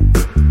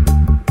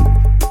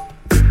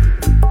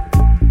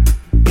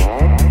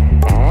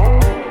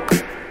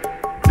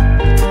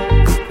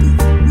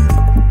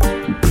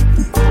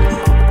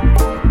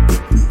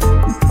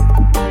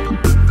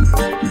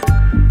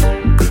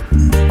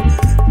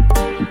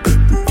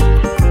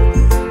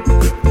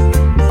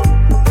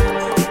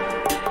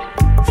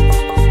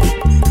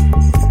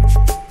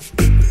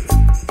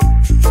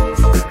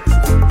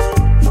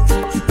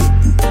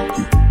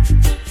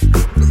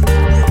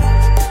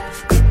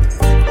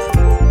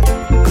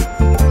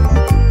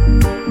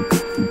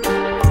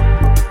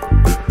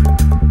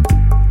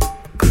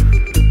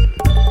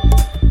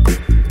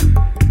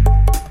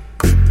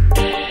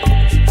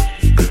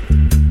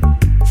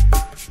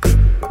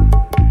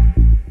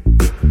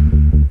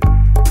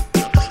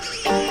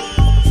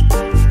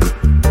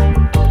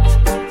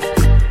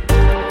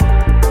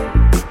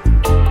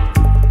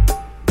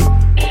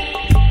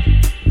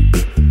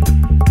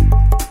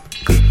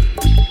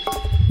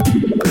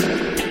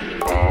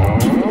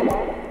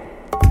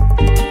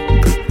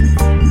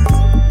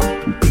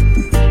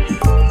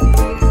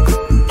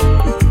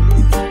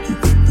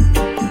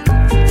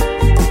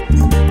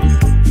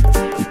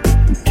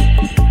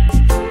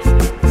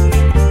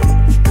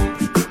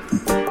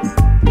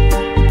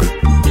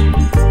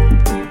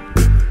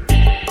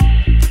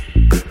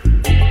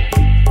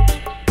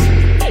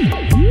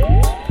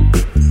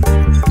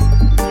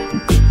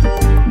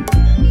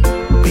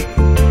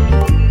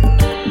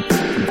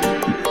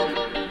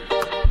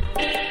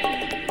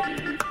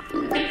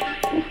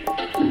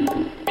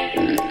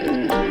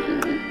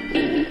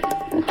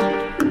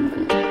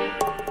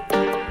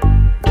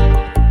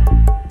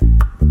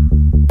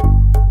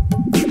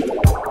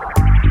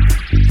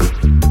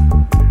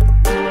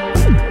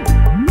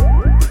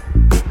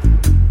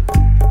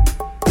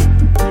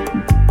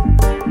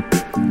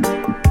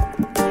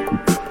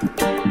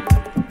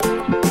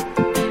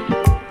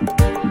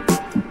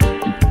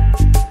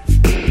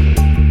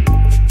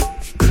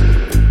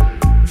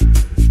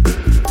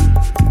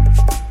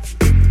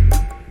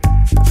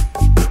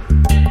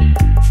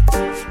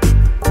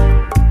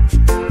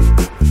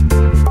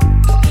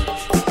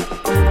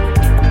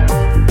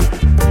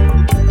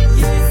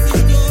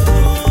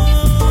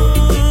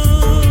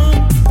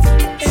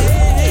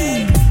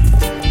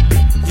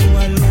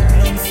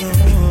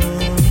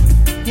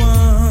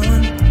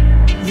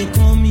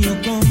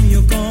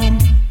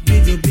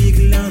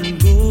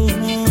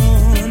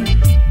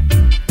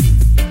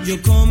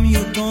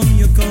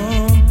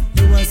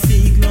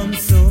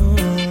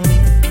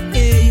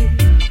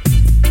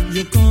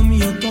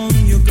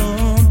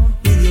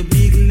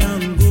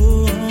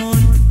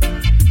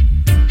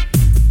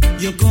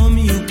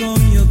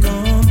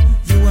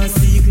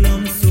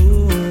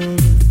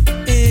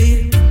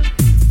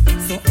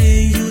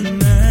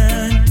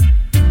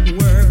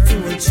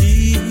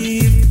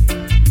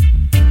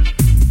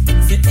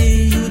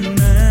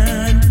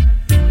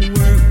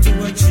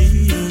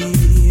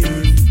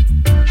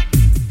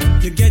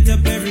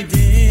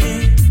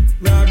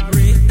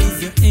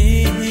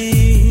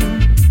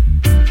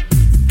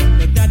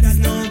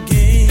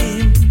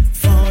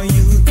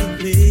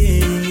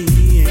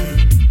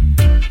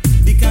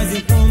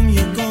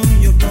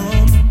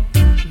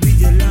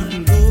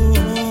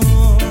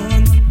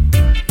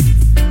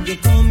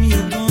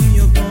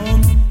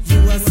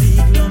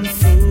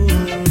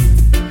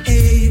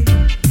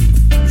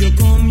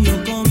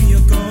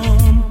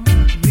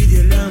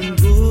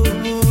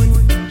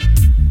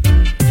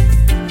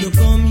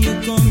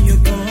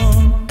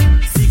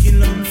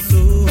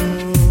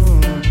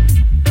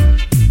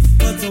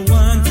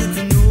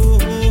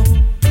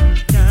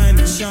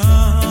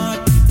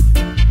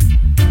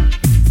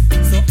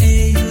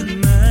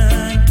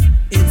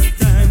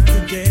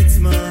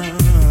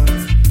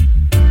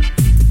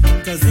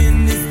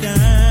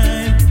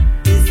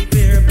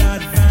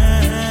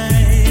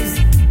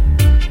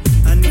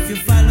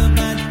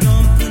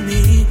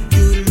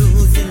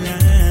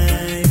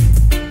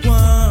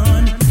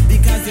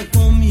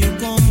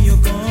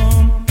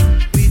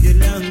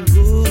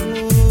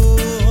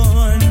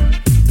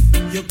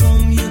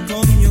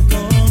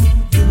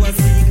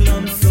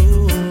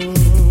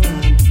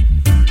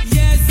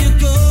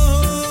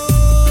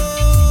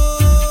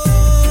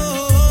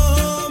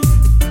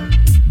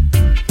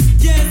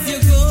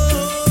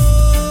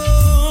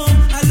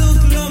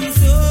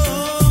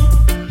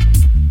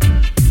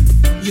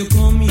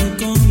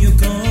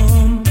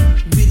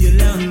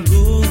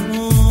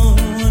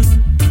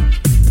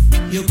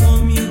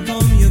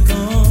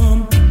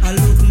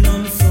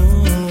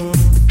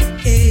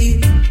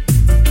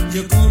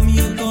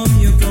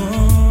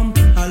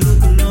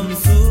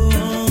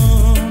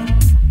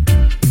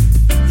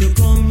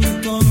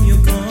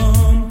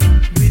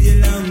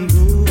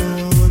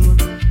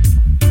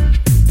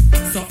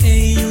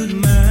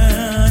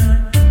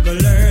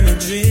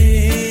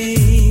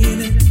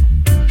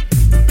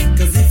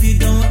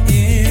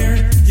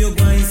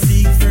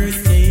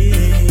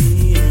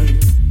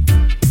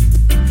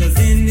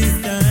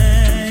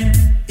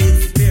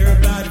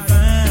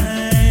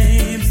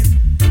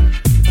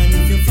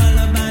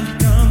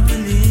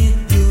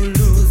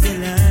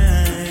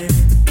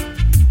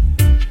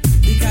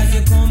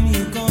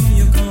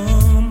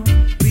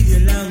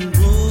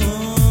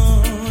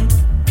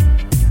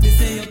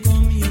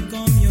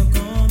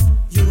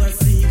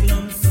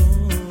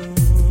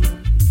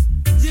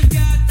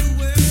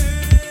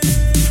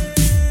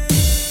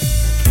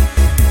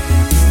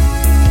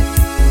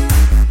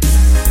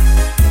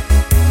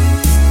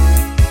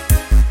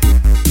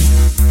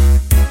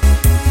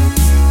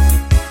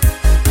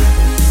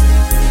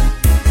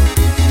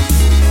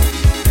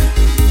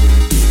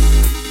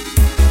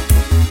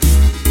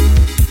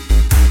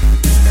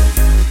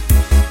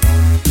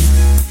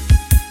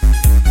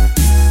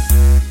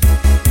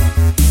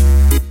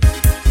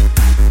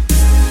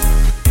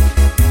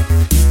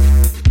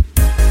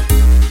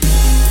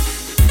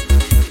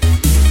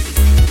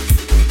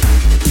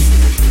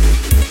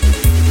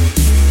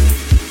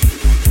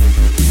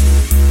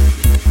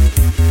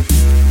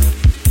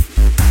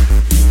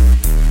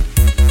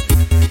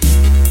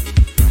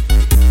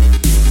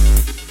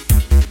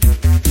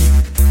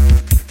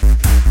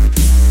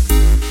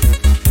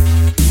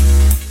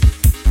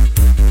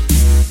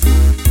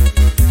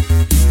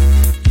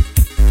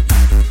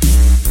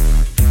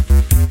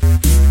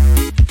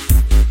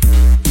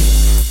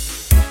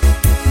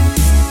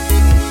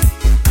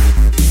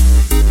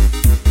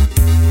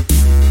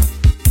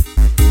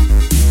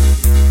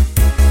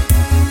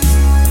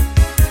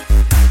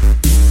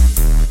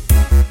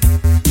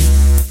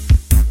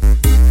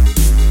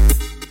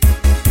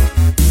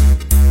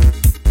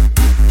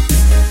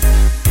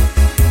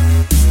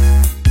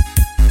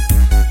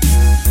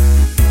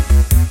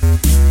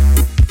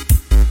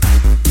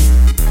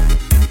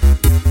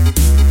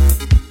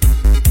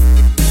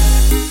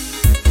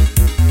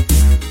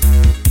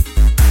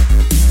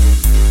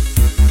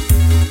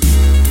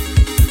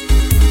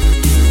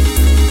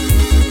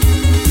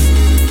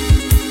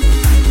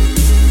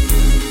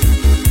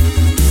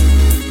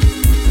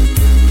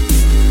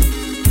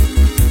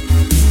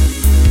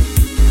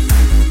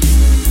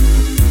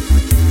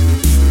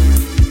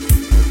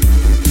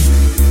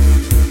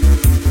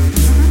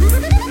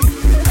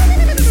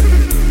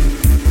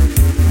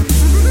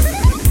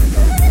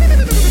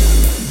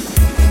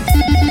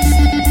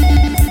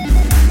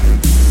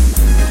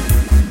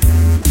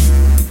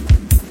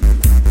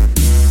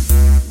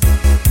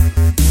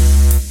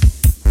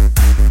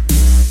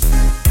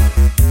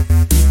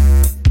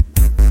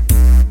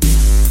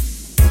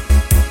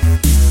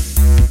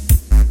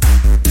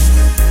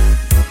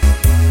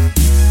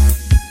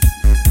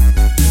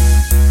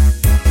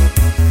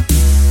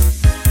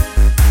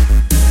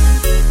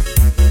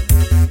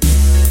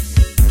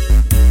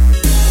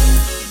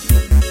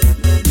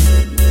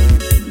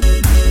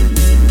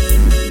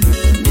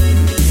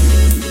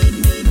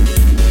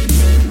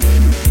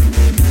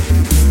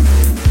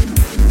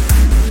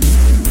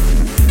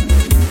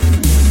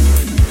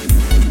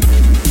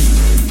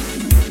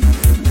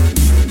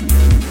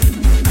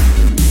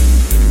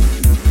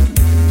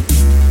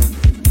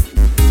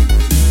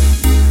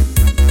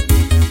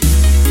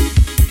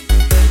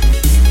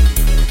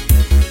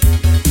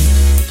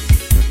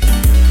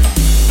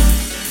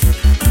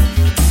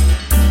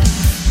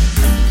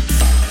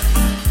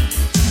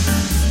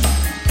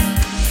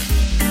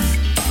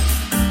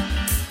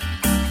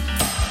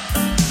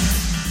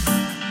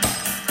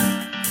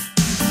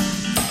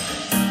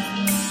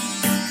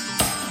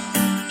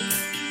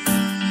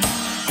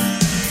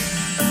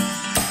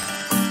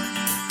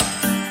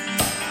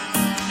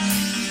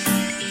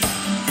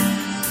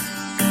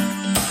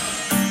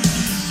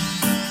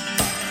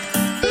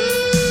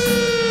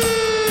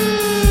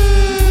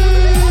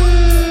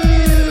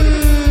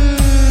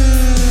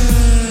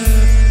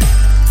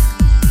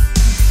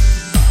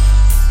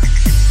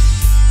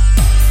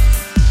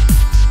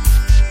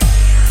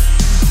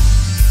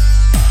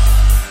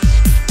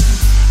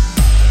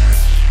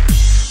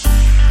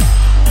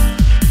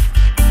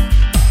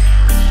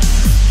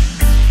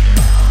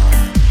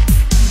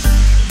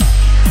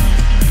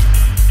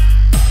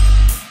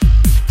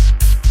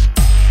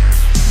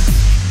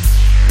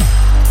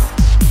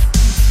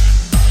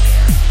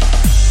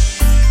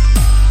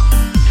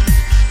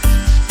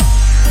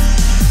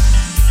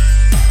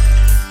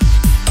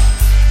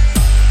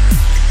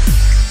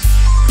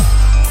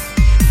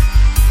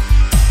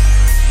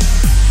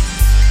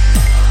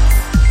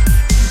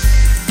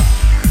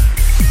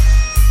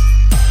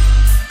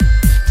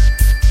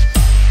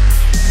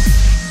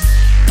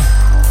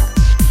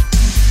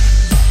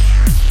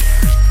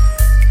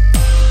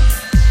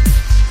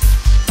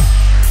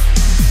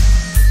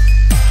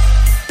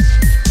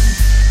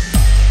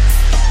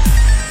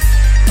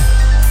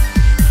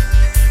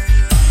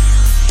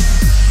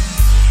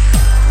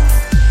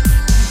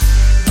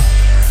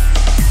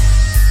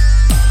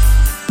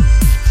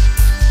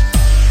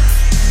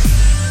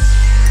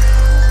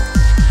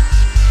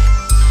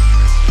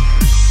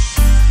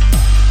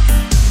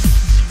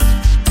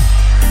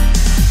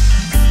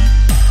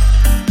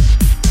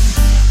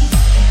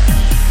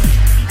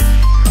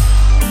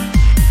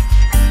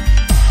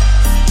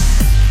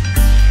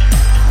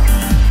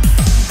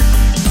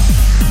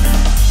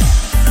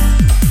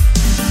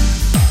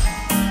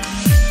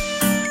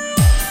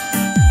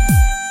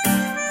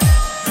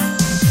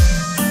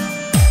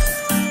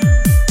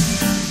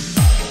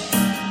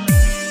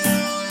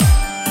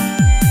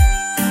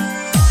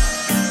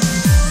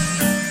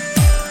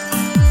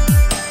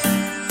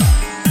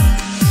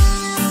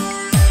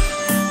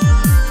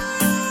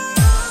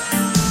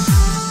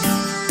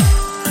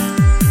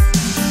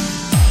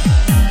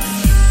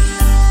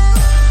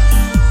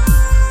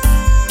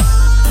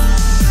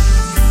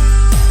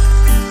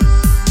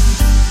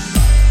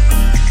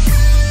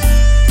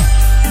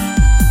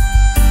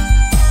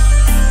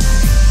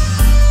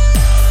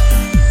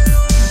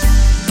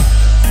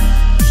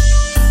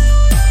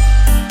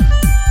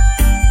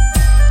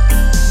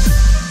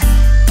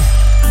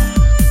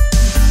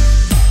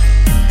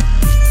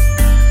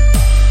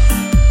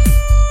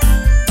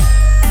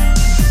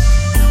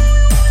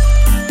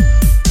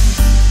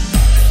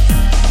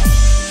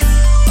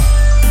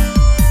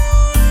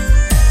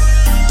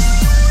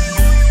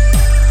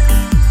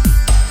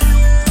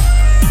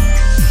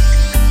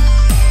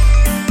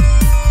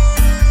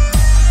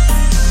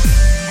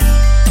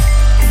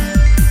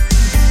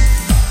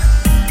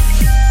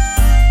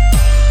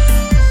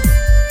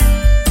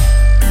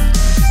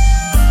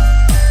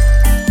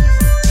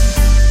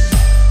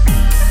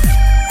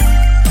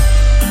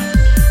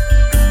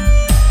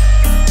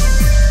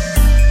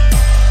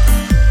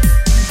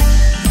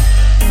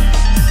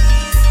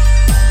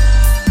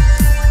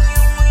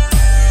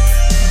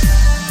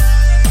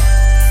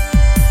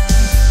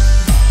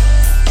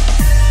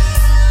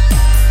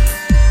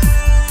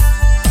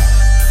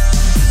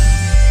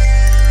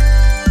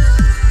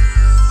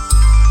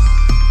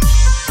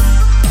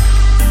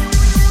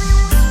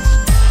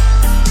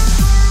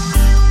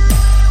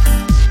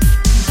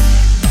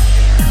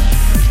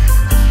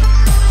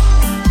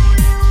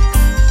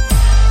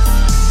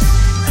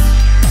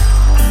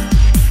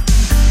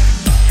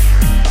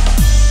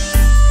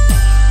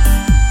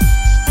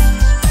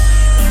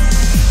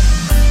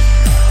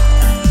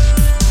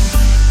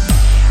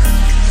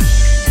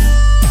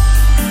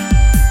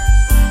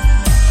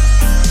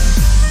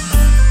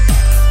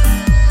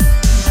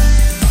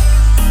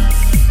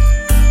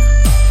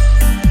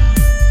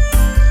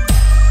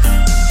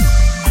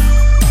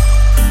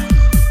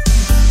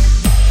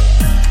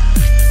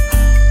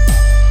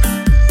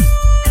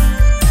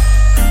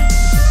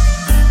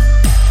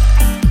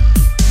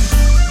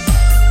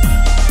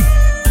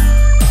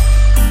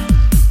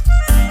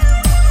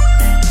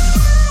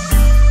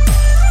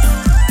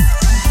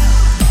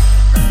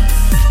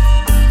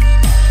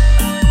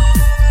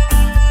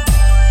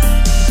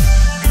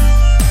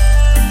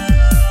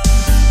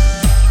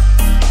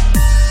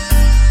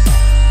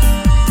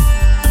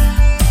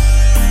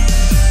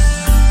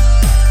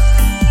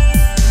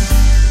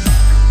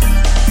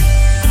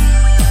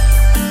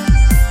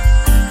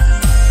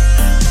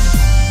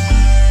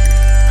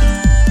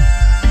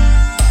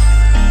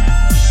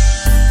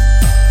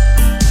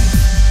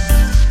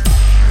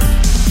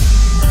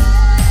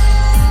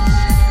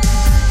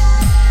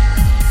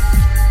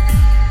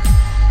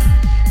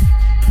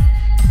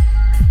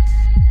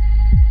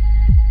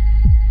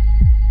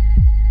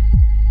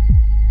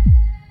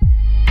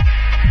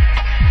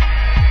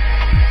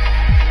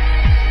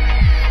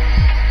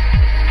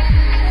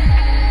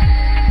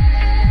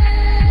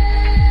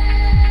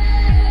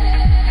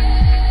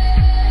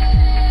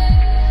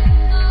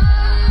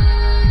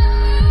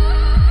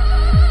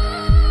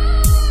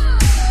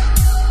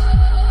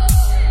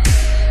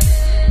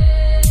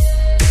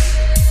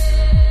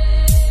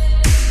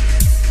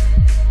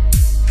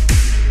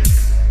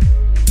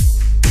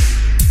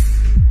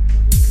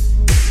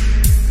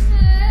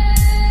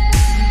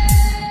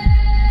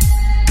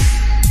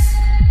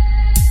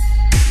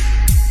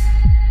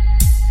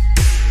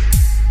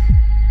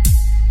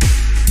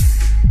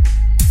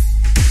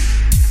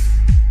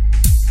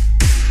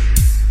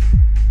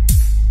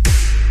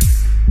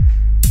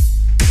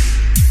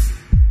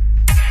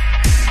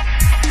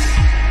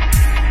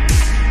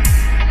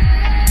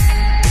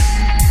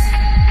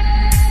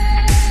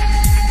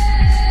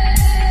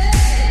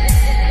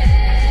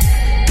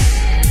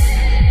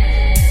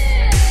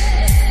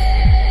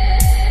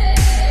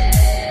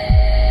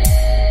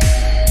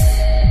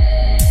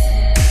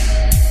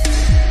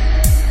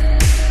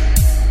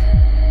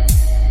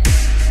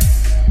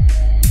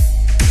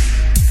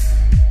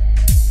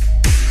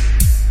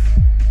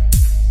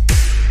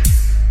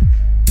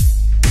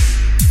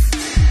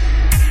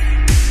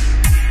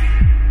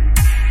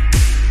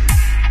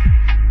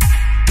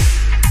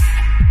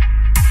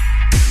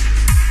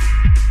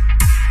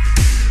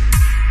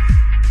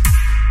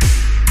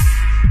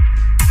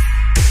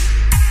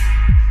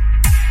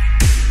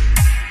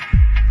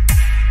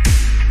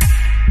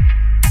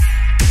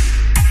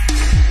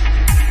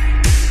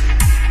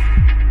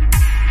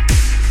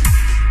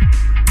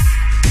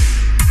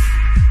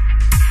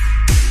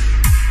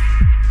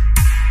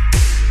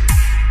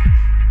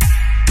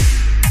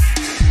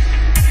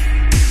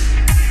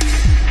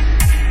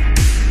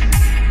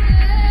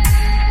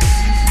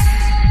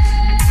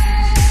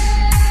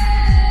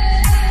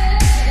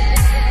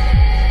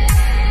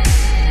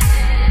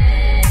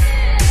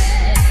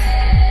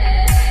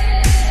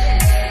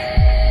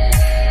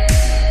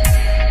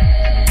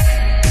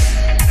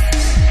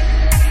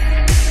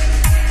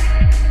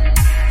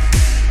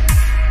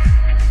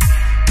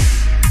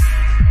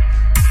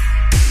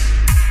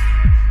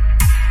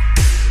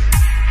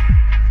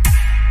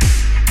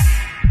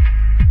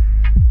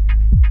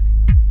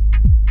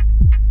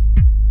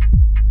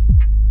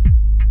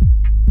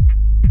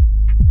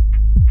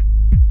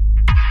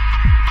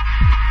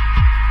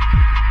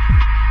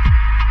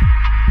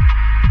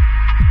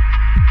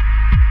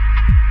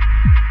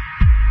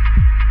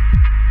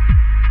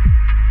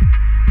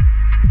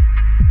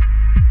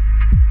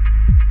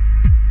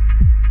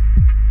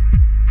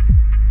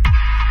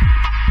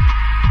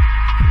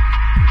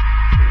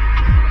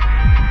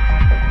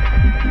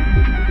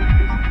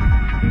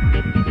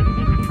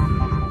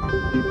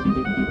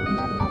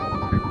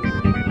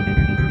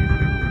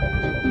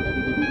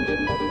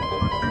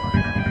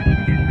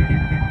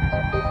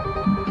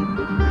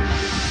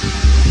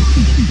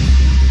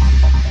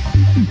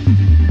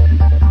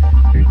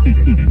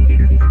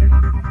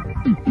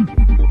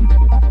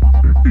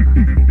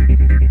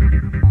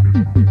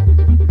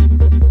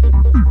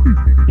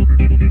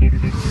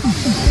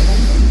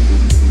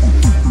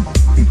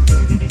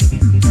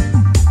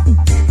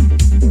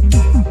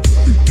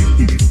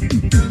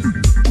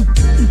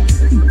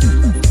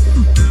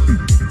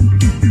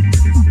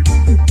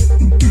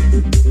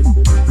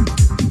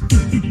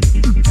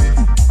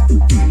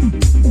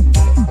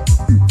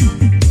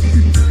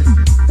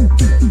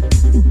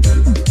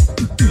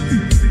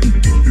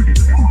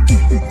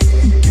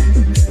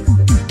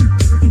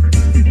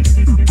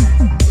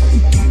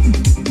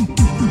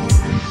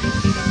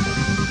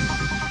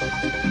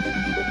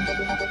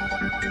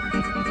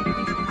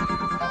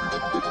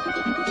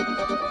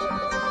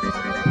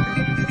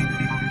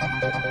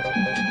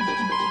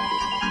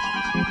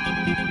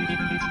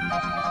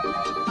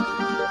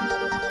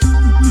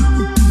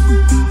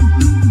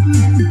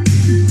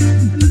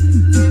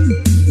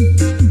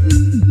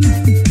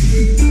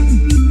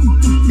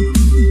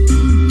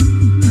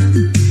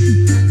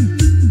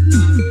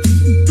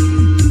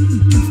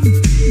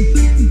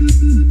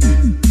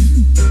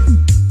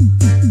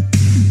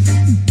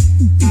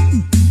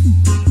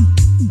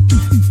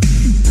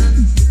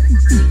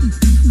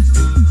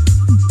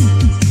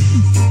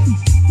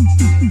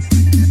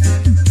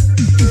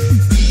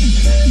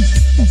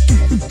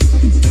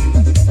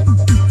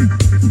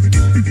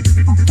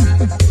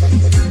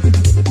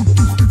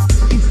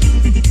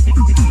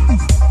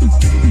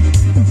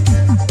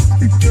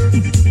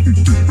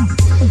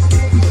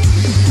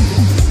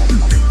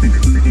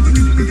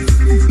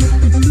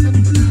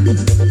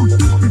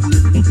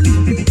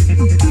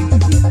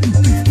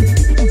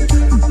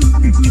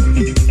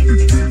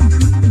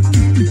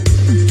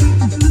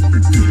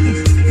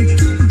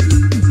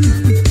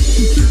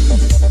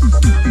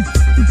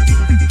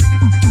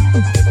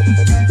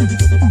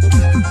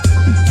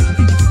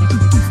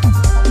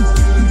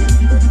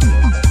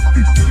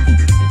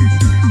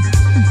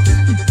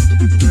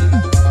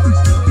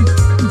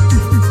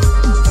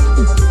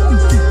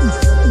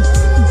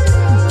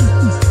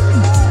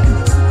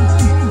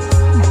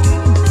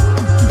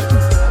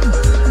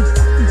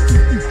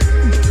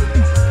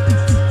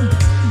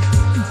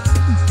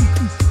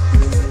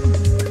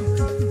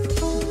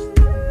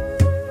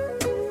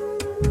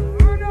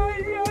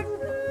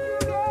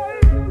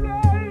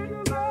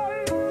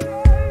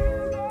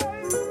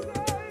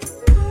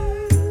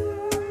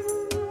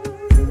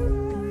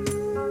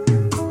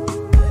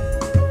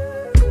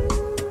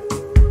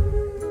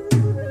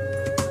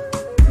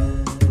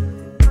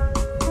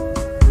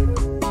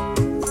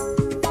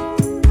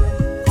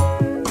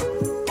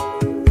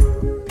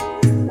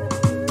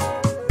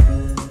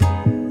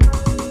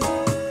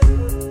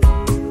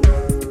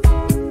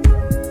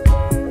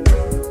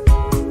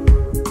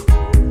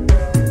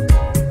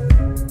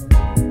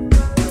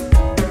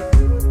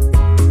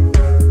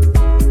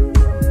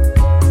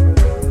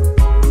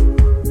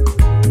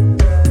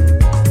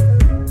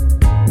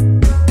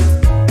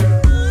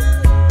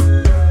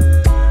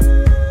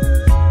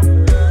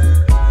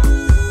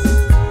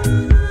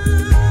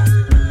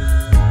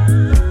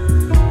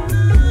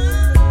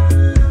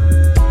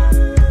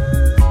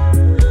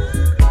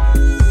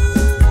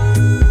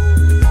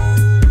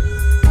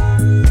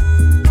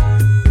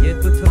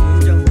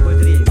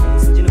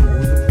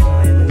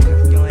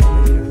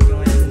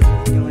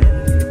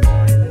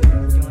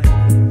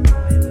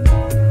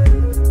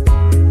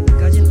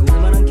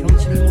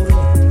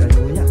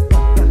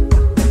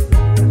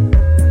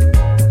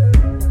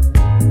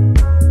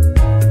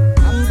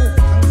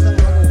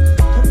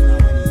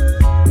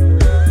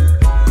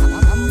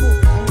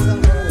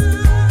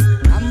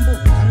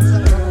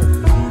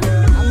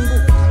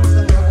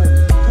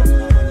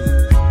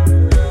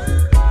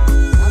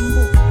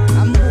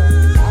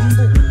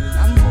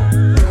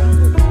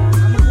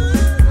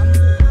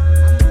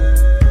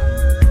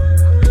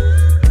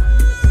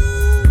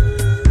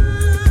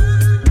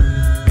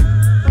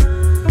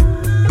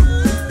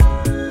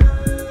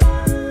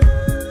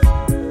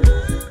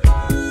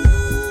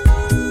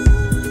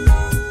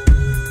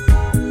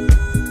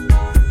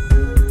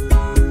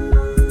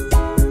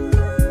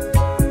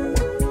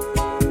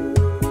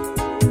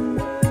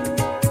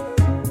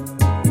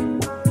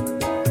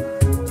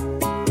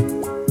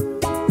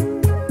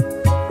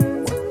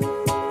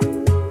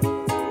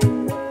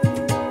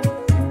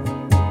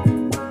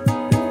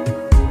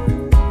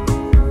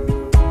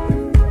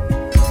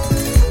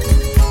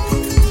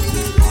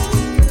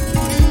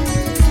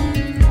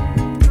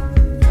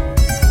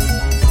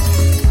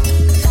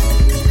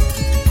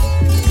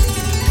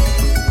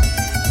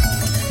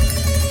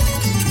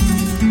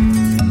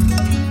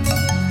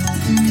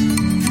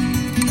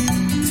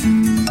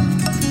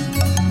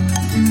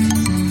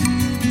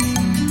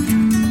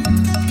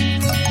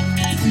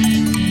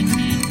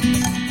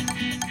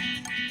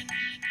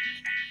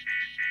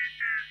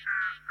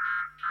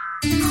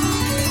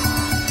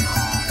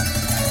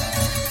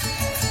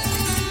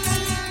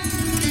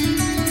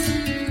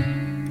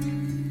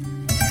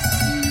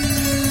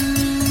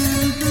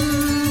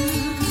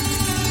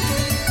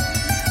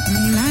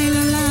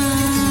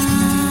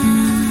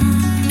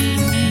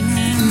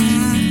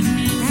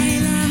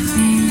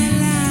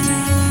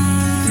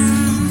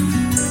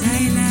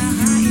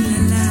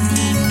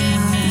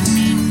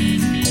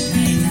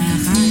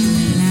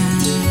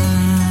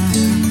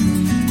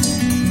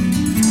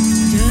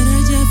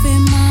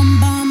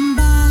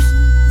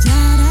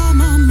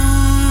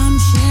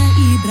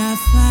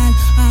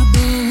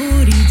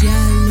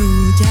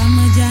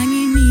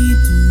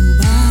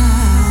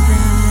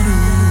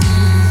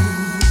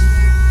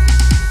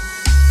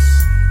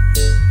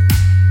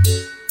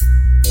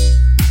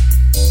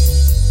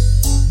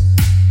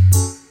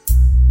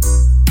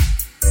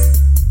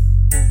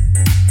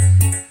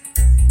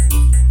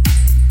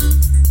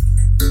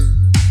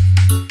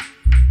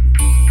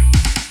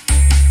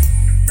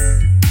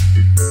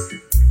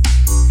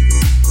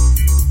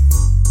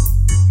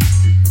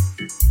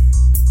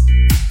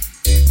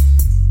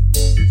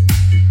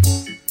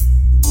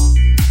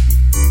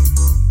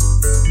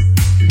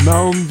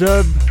 Mahom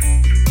Dub,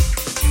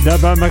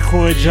 Daba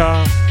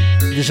Makoureja,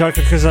 déjà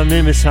quelques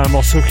années, mais c'est un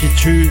morceau qui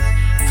tue,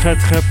 très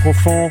très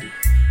profond.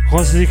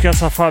 Grosse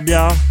dédicace à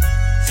Fabia,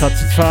 sa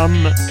petite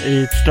femme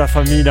et toute la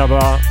famille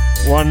là-bas.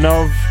 One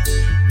Love,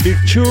 Big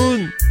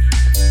Tune.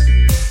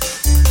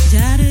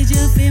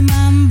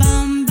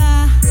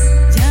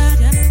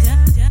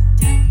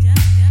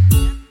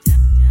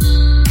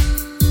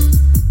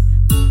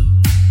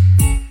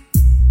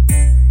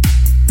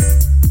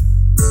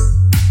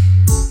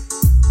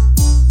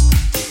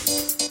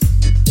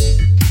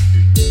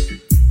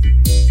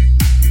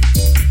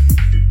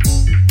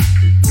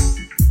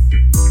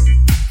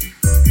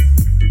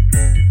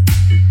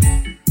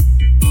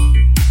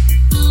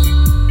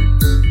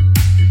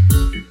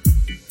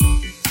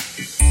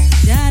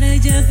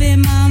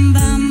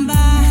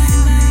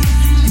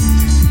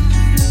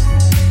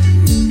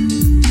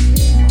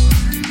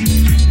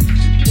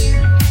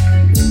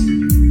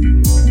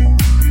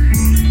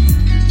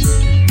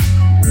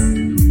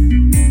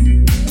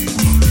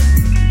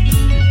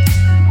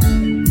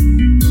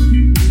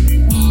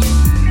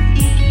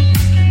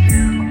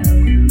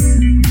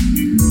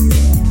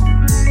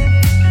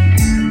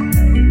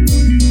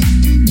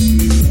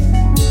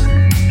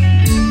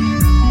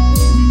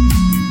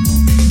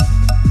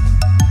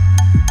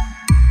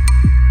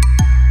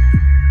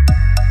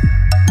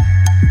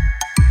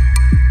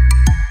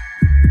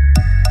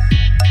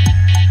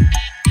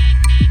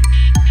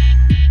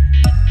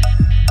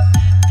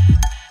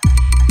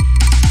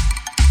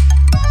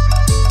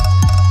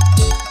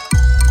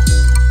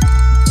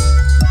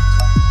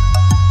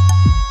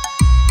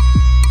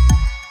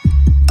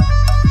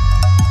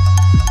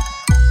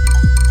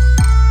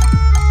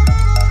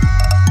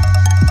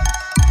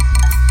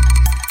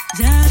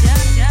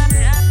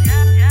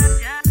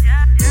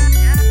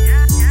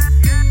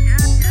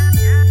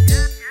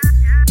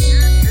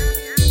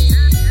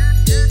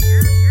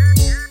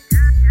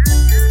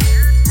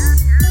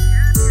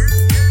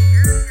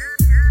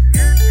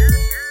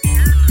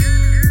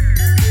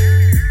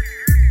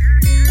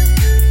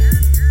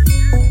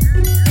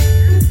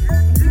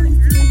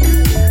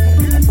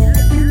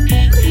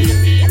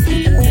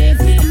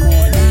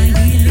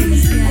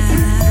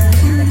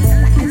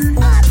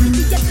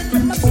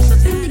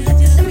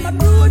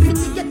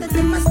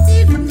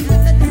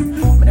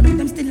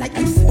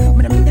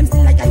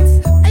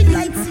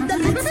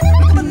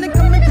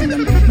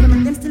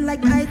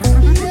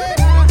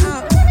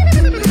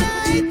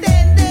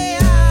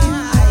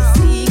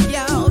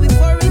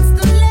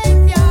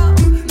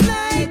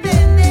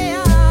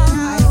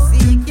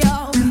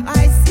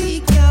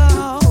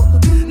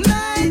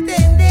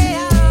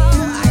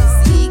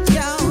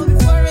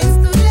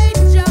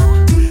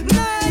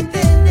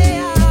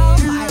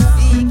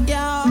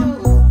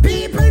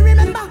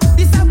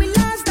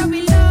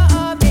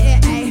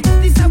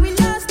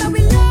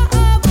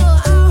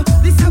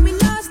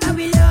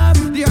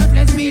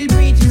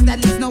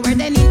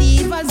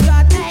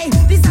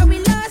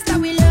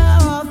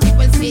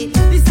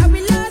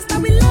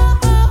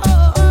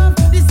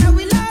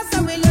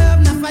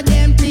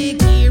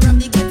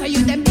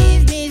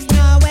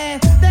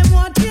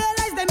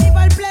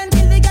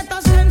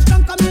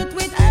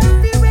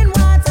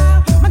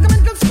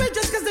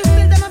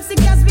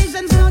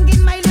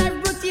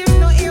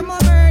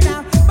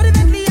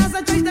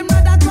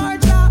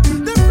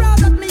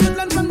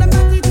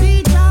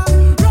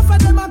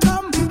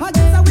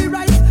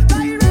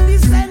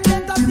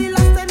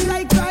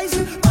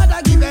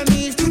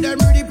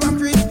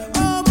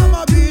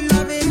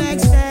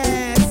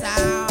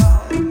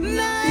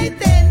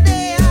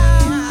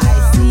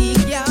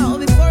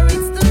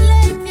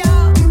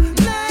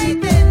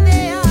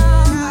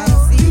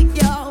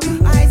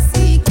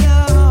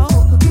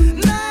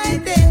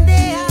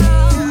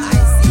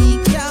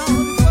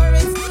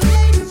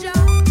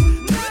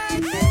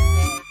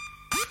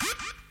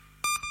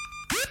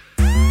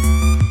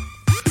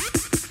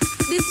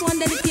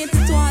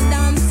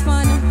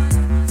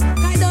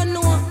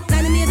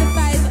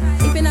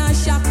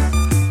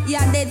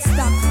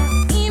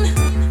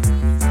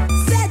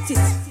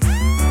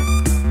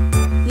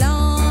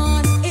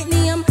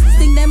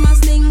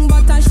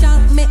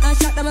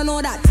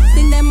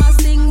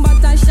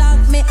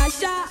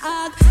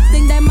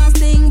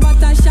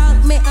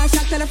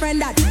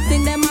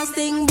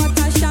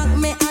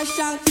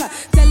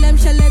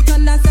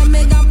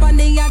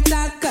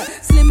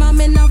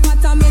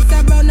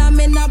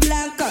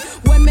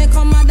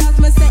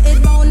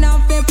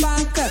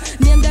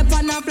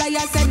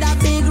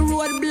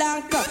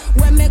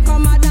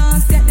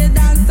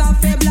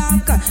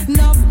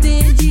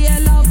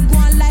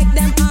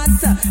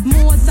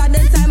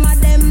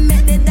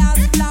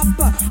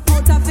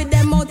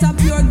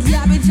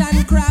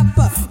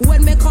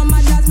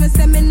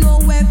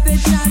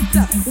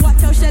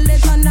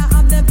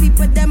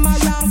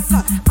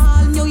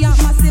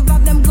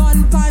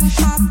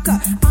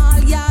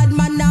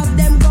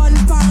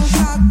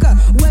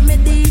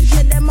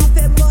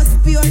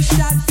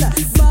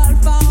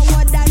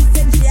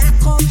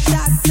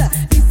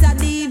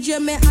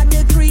 me had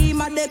the cream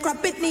of the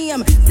crap it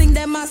name. Sing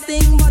them a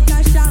sing, but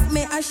a shock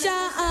me a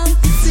shock.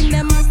 Sing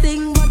them a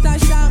sing, but a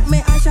shock me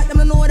a shock. Them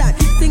don't know that.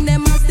 Sing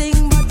them a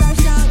sing, but a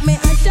shock me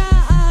a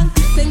shock.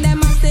 Sing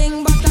them a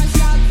sing, but a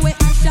shock we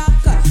a shock.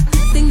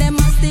 Sing them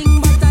a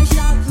sing, but a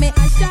shock me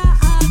a shock.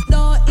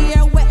 Don't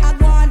hear where I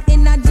go on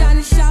in a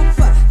John shop.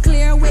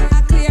 Clear way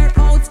I clear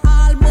out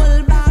all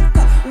bull back.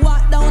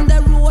 Walk down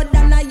the road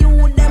and I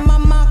you them a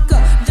mock.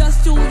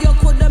 Just to you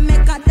coulda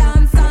make a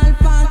dance and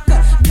funk.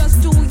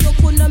 Just to you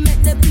coulda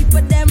make the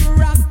people them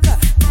rock.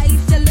 I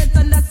tell it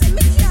and I say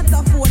me can't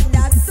afford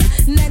that.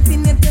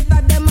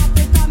 1985 them a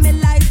pick on me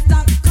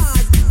livestock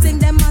cars. Sing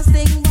them a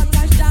sing but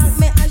a shock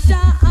me a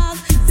shock.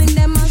 Sing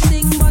them a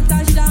sing but a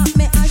shock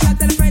me a shock.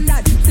 Tell a friend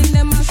that. Sing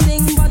them a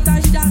sing but a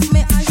shock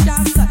me a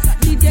shock.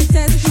 DJ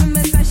test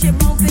me say she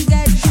bound to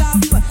get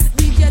dropped.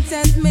 DJ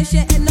test me she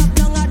end up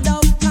down a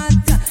dumb cat.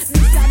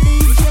 This a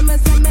DJ me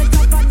say me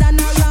tougher than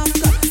a rock.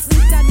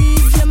 This a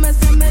DJ me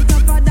say me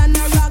tougher than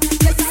a rock.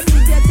 Yes a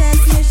DJ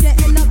test me she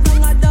end up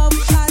down a dumb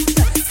cat.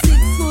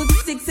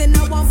 6'6" in a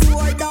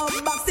 1/4 dub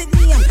box it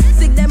name.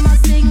 Sing them a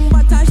sing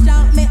but a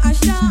shock me a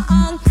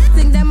shock.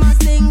 Sing them a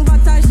sing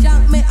but a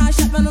shock me a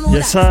shock.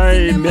 Yes,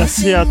 et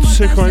merci à tous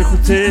ceux qui ont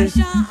écouté.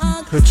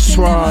 Que tu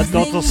sois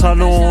dans ton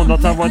salon, dans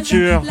ta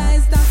voiture,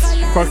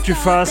 quoi que tu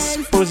fasses,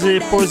 posez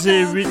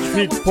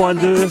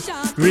 88.2,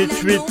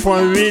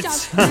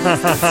 88.8.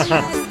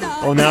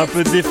 On est un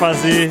peu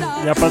déphasé,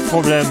 il n'y a pas de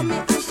problème.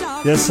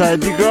 Yes, et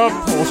big up,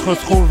 on se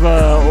retrouve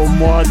au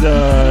mois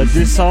de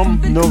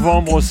décembre,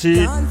 novembre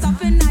aussi,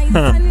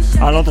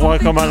 à l'endroit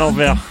comme à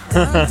l'envers.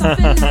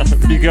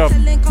 Big up.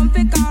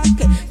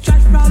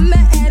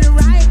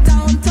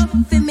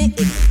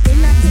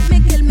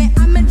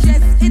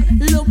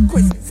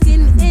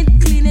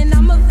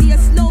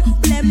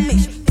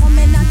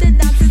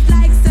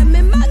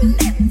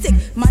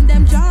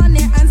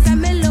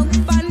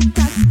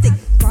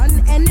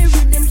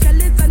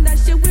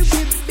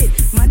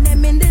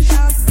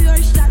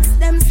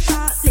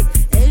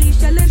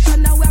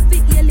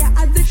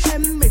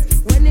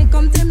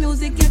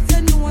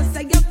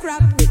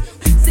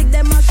 Sick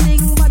them a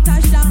sing, but